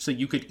 So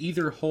you could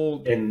either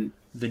hold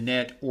the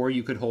net or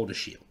you could hold a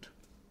shield.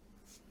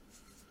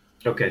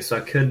 Okay, so I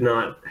could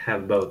not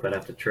have both. I'd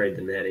have to trade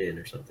the net in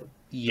or something.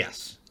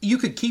 Yes. You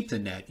could keep the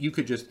net. You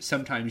could just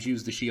sometimes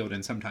use the shield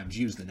and sometimes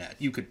use the net.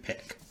 You could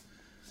pick.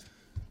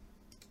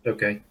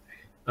 Okay.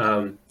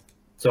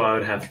 So I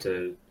would have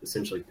to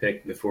essentially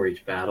pick before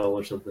each battle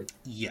or something?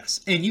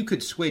 Yes. And you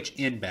could switch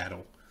in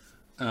battle.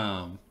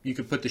 You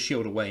could put the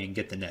shield away and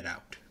get the net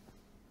out.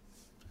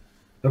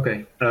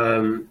 Okay.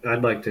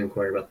 I'd like to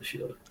inquire about the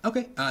shield.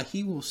 Okay.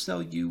 He will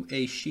sell you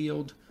a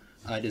shield.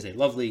 It is a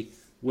lovely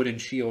wooden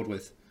shield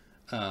with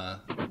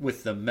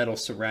the metal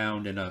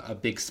surround and a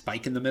big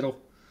spike in the middle.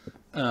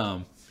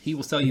 He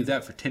will sell you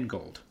that for 10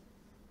 gold.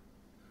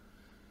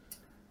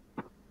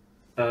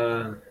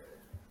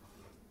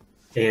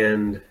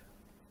 And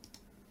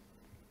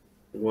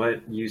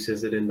what use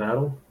is it in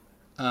battle?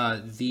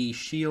 The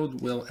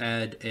shield will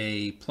add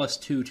a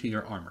 +2 to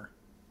your armor.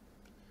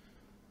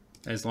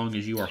 As long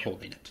as you are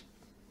holding it.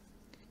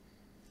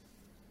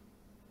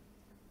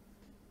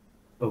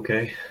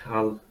 Okay,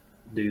 I'll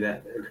do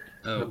that then.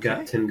 Okay. I've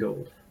got 10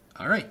 gold.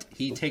 All right.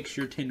 He takes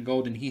your 10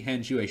 gold and he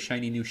hands you a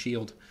shiny new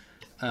shield.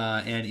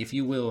 And if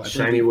you will...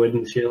 Shiny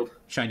wooden shield?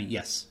 Shiny,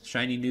 yes.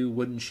 Shiny new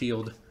wooden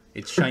shield.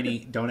 It's shiny.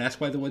 Don't ask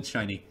why the wood's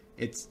shiny.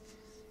 It's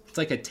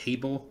like a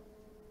table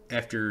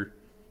after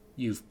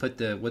you've put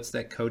the... What's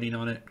that coating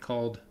on it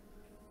called?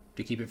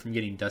 To keep it from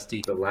getting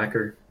dusty? The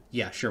lacquer?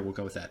 Yeah, sure. We'll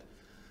go with that.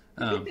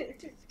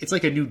 It's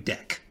like a new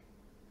deck.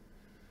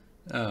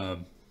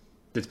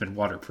 That's been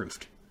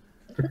waterproofed.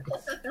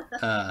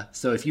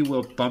 So if you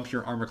will bump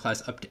your armor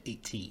class up to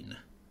 18.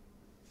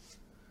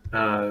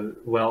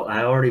 Well,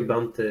 I already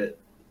bumped it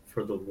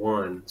for the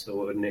 1,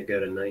 so wouldn't it go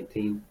to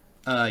 19?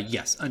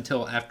 Yes,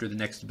 until after the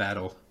next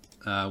battle,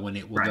 when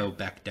it will go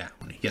back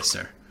down. Yes,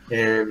 sir.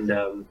 And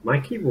my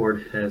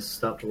keyboard has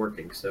stopped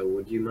working, so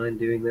would you mind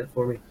doing that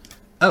for me?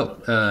 Oh,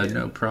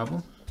 no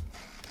problem.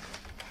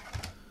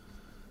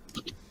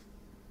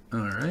 All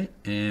right,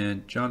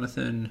 and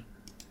Jonathan,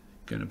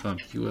 gonna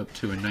bump you up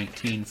to a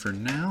 19 for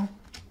now.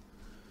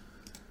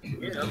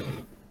 Yeah.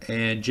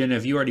 And Jenna,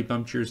 have you already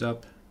bumped yours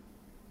up?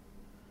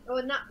 Oh,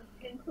 not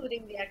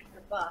including the extra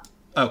buff.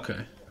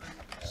 Okay.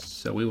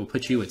 So we will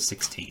put you at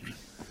 16.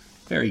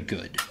 Very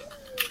good.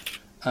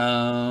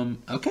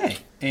 Okay.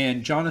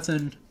 And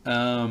Jonathan,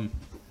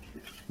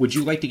 would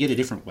you like to get a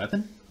different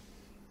weapon?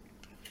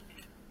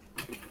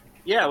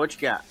 Yeah, what you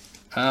got?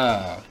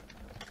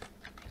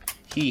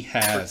 He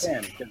has...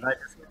 10, 'cause I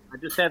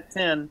just had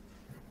 10,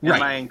 and Right,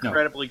 my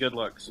incredibly good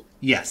looks.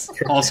 Yes.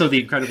 Also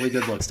the incredibly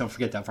good looks. Don't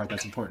forget that part.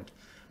 That's important.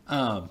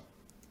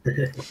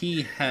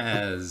 He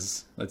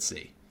has... Let's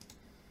see.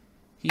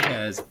 He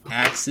has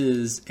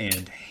axes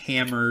and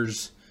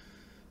hammers.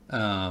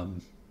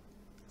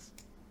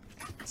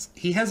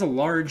 He has a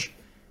large...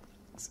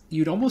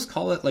 You'd almost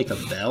call it like a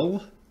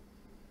bell.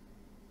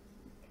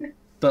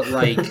 But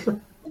like...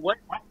 What?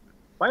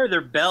 Why are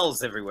there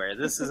bells everywhere?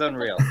 This is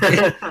unreal.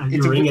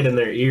 You ring it in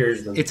their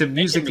ears. And It's a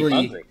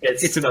musically...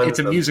 It's a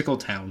them. musical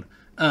town.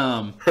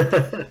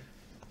 But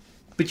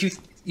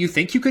you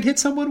think you could hit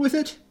someone with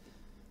it?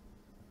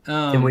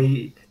 Can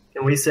we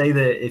say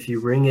that if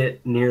you ring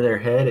it near their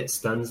head, it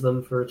stuns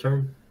them for a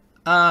turn?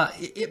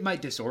 It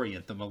might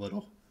disorient them a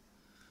little,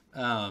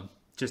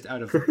 just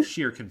out of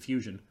sheer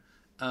confusion.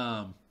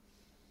 You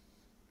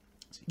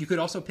could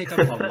also pick up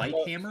a light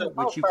hammer,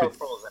 which you could. How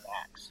powerful is an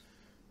axe?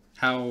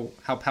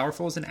 How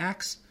powerful is an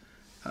axe?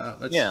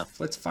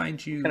 Let's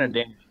find you. What kind of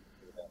damage?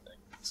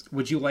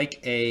 Would you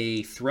like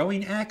a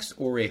throwing axe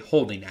or a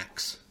holding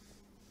axe?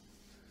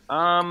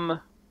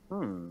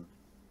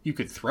 You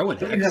could throw an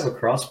Don't axe. you have a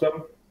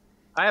crossbow?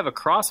 I have a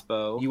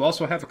crossbow. You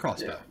also have a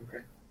crossbow.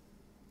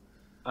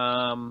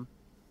 Yeah,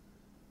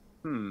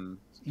 okay.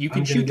 You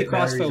can shoot the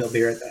crossbow. I'll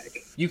be right back.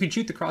 You can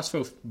shoot the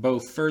crossbow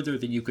further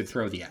than you could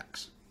throw the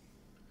axe.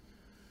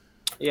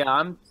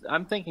 Yeah,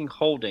 I'm thinking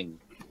holding.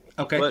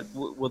 Okay. But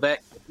will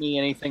that give me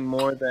anything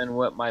more than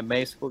what my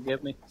mace will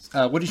give me?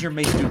 What does your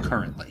mace do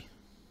currently?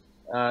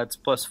 It's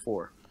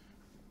 +4.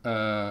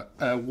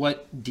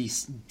 What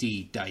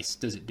D dice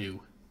does it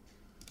do?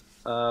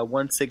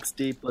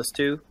 160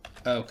 +2.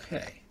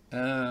 Okay.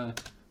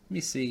 Let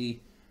me see.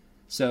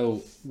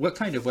 So, what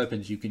kind of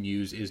weapons you can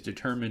use is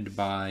determined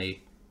by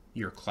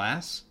your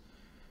class.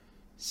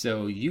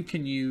 So, you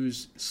can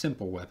use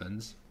simple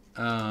weapons.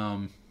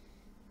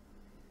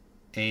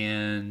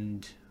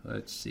 And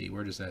let's see,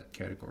 where does that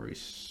category?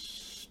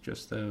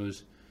 Just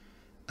those.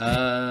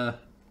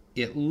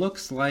 It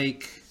looks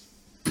like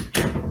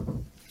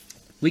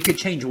we could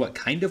change what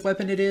kind of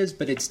weapon it is,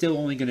 but it's still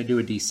only going to do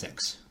a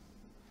D6.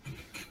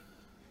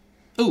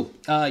 Oh,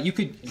 you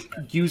could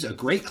use a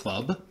great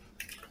club,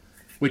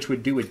 which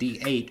would do a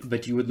D8,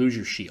 but you would lose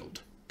your shield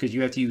because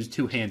you have to use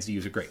 2 hands to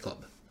use a great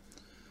club.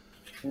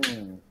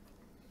 So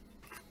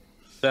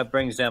that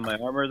brings down my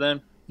armor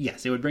then?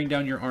 Yes, it would bring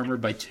down your armor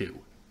by 2.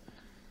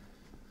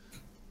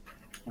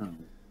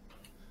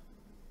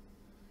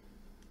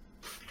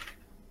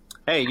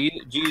 Hey,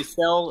 do you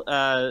sell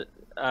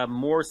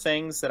more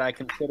things that I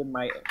can put in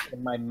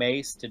my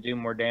mace to do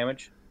more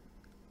damage?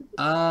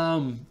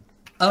 Can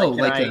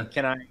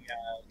I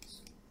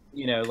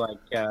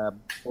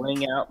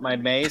bling out my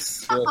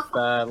mace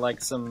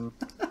with some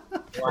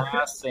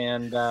glass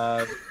and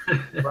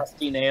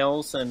rusty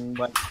nails and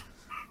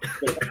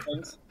different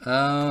things?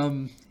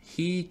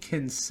 He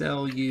can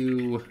sell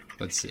you.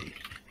 Let's see.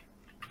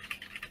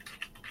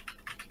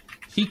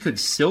 He could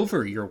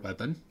silver your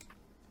weapon.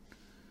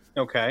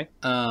 Okay.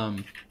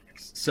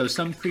 So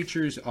some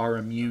creatures are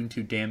immune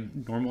to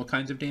normal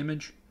kinds of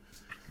damage.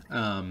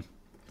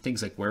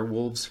 Things like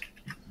werewolves.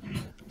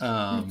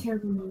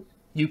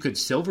 You could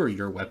silver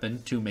your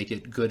weapon to make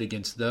it good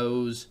against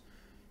those.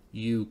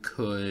 You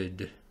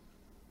could...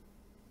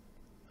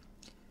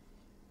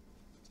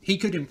 He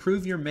could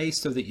improve your mace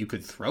so that you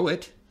could throw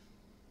it.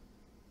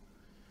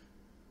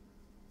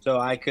 So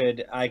I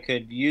could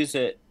use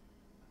it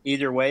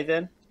either way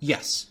then?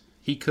 Yes.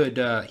 He could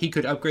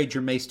upgrade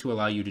your mace to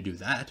allow you to do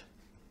that.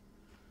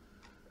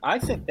 I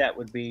think that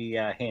would be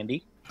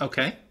handy.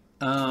 Okay.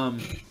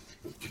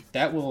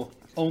 That will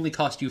only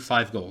cost you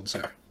 5 gold,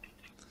 sir.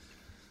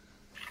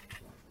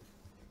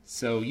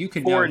 So you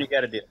can 4 now... and you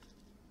got to do.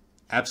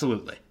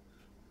 Absolutely.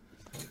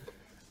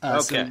 Okay.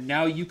 So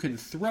now you can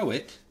throw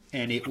it,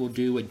 and it will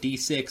do a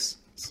d6,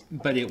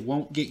 but it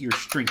won't get your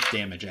strength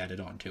damage added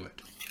onto it.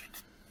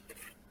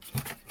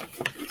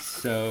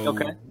 So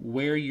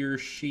where your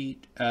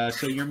sheet...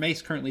 so your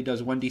mace currently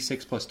does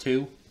 1d6 plus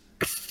 2.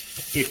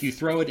 If you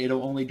throw it,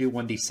 it'll only do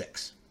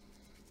 1d6.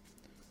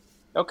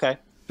 Okay.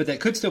 But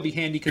that could still be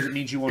handy because it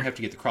means you won't have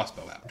to get the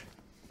crossbow out.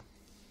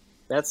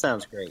 That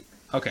sounds great.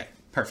 Okay,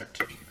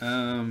 perfect.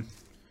 Let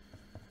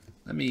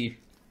me...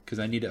 Because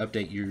I need to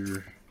update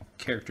your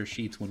character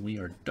sheets when we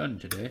are done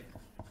today.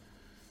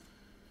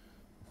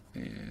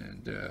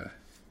 And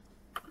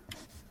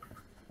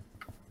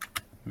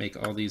make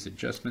all these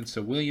adjustments.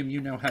 So William,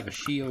 you now have a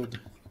shield.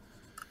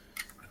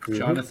 Mm-hmm.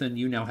 Jonathan,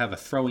 you now have a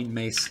throwing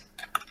mace.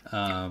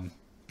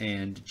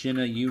 And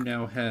Jenna, you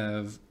now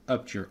have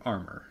upped your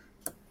armor.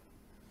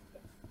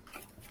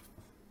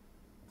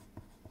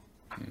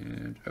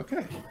 And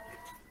okay.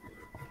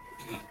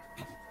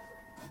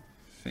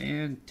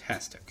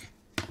 Fantastic.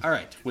 All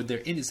right.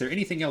 Is there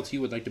anything else you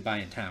would like to buy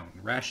in town?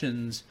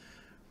 Rations,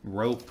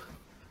 rope,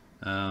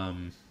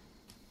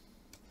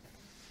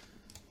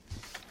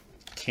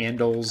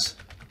 candles,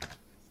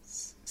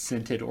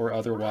 scented or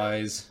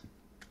otherwise.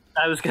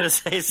 I was going to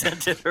say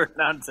scented or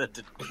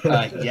non-scented.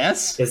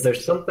 Yes. Is there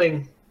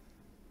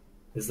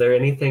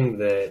anything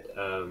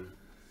that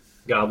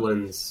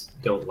goblins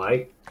don't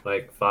like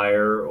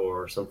fire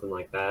or something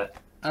like that?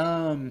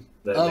 That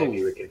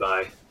maybe we could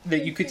buy.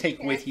 That you could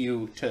take with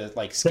you to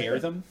scare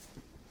them.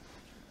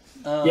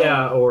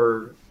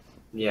 Something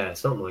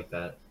like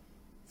that.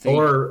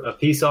 Or a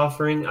peace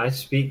offering. I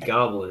speak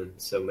Goblin,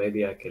 so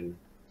maybe I can.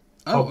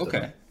 Oh,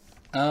 okay.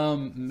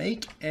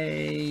 Make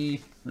a.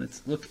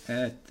 Let's look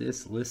at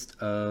this list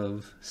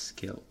of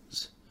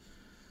skills.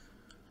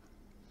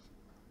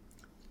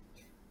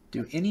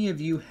 Do any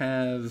of you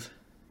have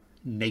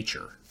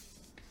nature?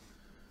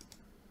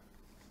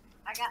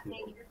 I got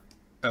nature.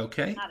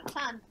 Okay. Not a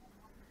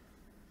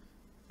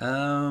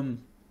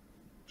ton.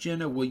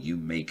 Jenna, will you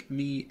make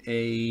me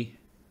a...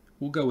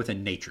 We'll go with a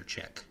nature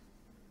check.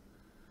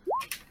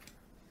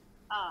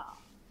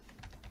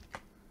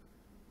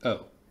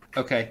 Oh,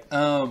 okay.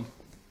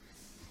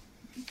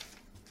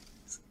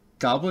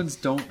 Goblins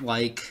don't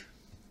like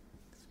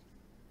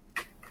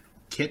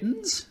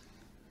kittens?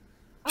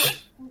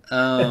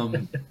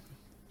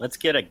 Let's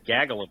get a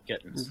gaggle of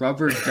kittens.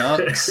 Rubber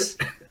ducks.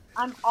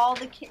 I'm all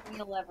the kitten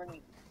you'll ever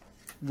need.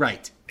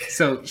 Right.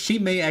 So she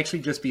may actually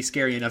just be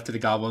scary enough to the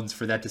goblins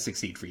for that to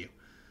succeed for you.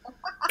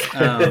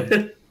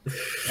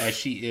 As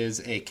she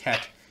is a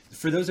cat.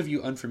 For those of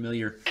you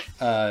unfamiliar,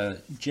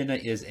 Jenna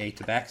is a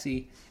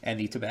tabaxi, and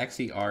the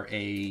tabaxi are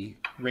a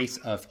race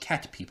of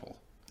cat people.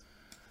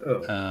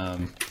 Oh.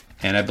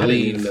 And I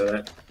believe... I didn't even know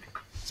that.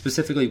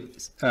 Specifically,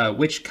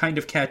 which kind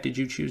of cat did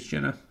you choose,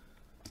 Jenna?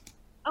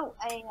 Oh,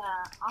 a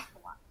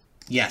ocelot.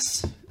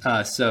 Yes.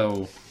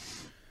 So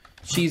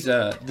she's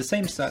the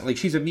same size.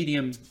 She's a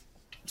medium.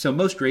 So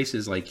most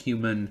races, like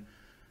human,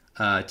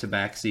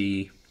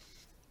 tabaxi,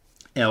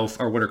 elf,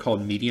 are what are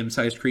called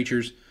medium-sized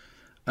creatures.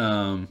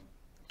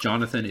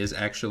 Jonathan is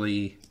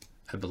actually,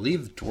 I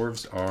believe,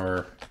 dwarves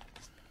are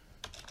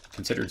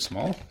considered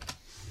small.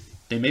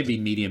 They may be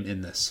medium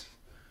in this.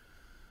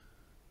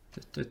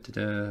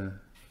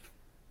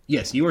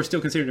 Yes, you are still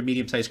considered a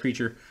medium-sized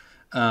creature,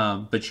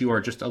 but you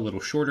are just a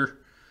little shorter.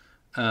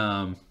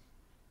 Oh,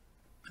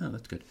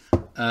 that's good.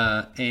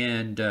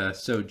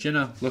 So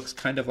Jenna looks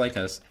kind of like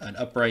an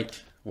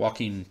upright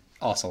walking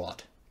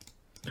ocelot.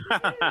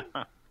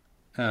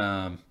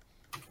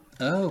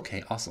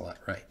 Okay, ocelot,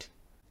 right.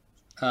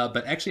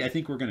 But actually, I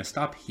think we're going to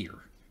stop here.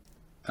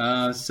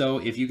 So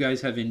if you guys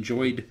have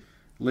enjoyed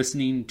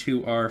listening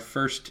to our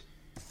first,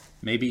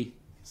 maybe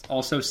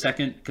also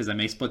second, because I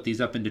may split these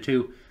up into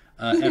two,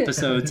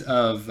 episodes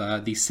of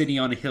the City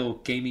on a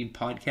Hill Gaming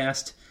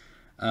Podcast,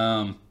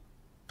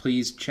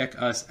 please check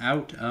us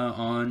out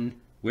on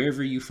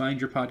wherever you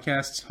find your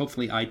podcasts,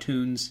 hopefully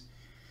iTunes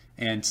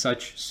and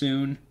such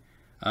soon.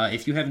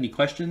 If you have any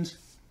questions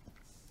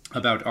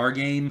about our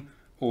game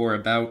or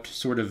about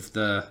sort of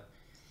the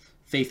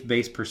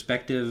faith-based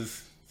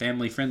perspective,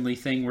 family-friendly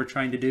thing we're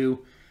trying to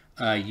do,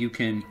 you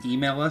can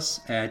email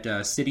us at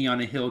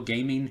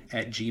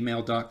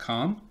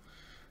cityonahillgaming@gmail.com.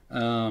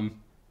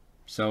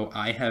 So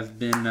I have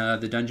been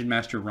the Dungeon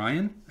Master,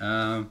 Ryan.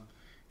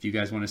 If you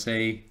guys want to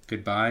say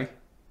goodbye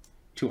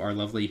to our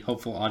lovely,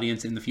 hopeful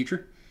audience in the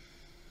future.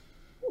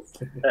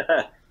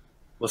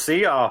 We'll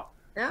see y'all.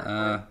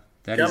 Yeah.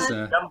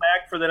 Come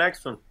back for the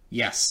next one.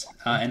 Yes.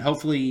 And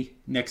hopefully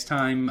next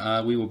time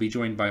we will be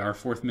joined by our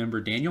fourth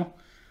member, Daniel,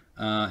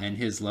 and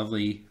his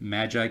lovely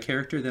Magi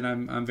character that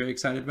I'm very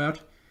excited about.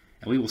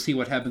 And we will see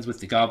what happens with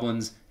the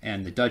goblins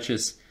and the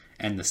Duchess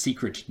and the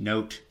secret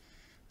note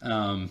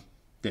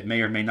that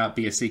may or may not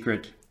be a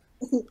secret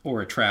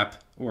or a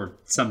trap or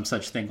some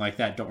such thing like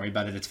that. Don't worry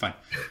about it. It's fine.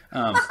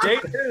 Stay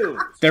tuned.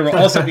 There will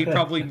also be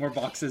probably more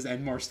boxes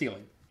and more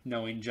stealing,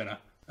 knowing Jenna.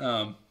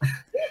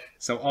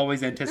 So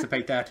always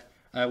anticipate that.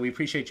 We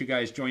appreciate you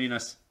guys joining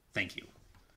us. Thank you.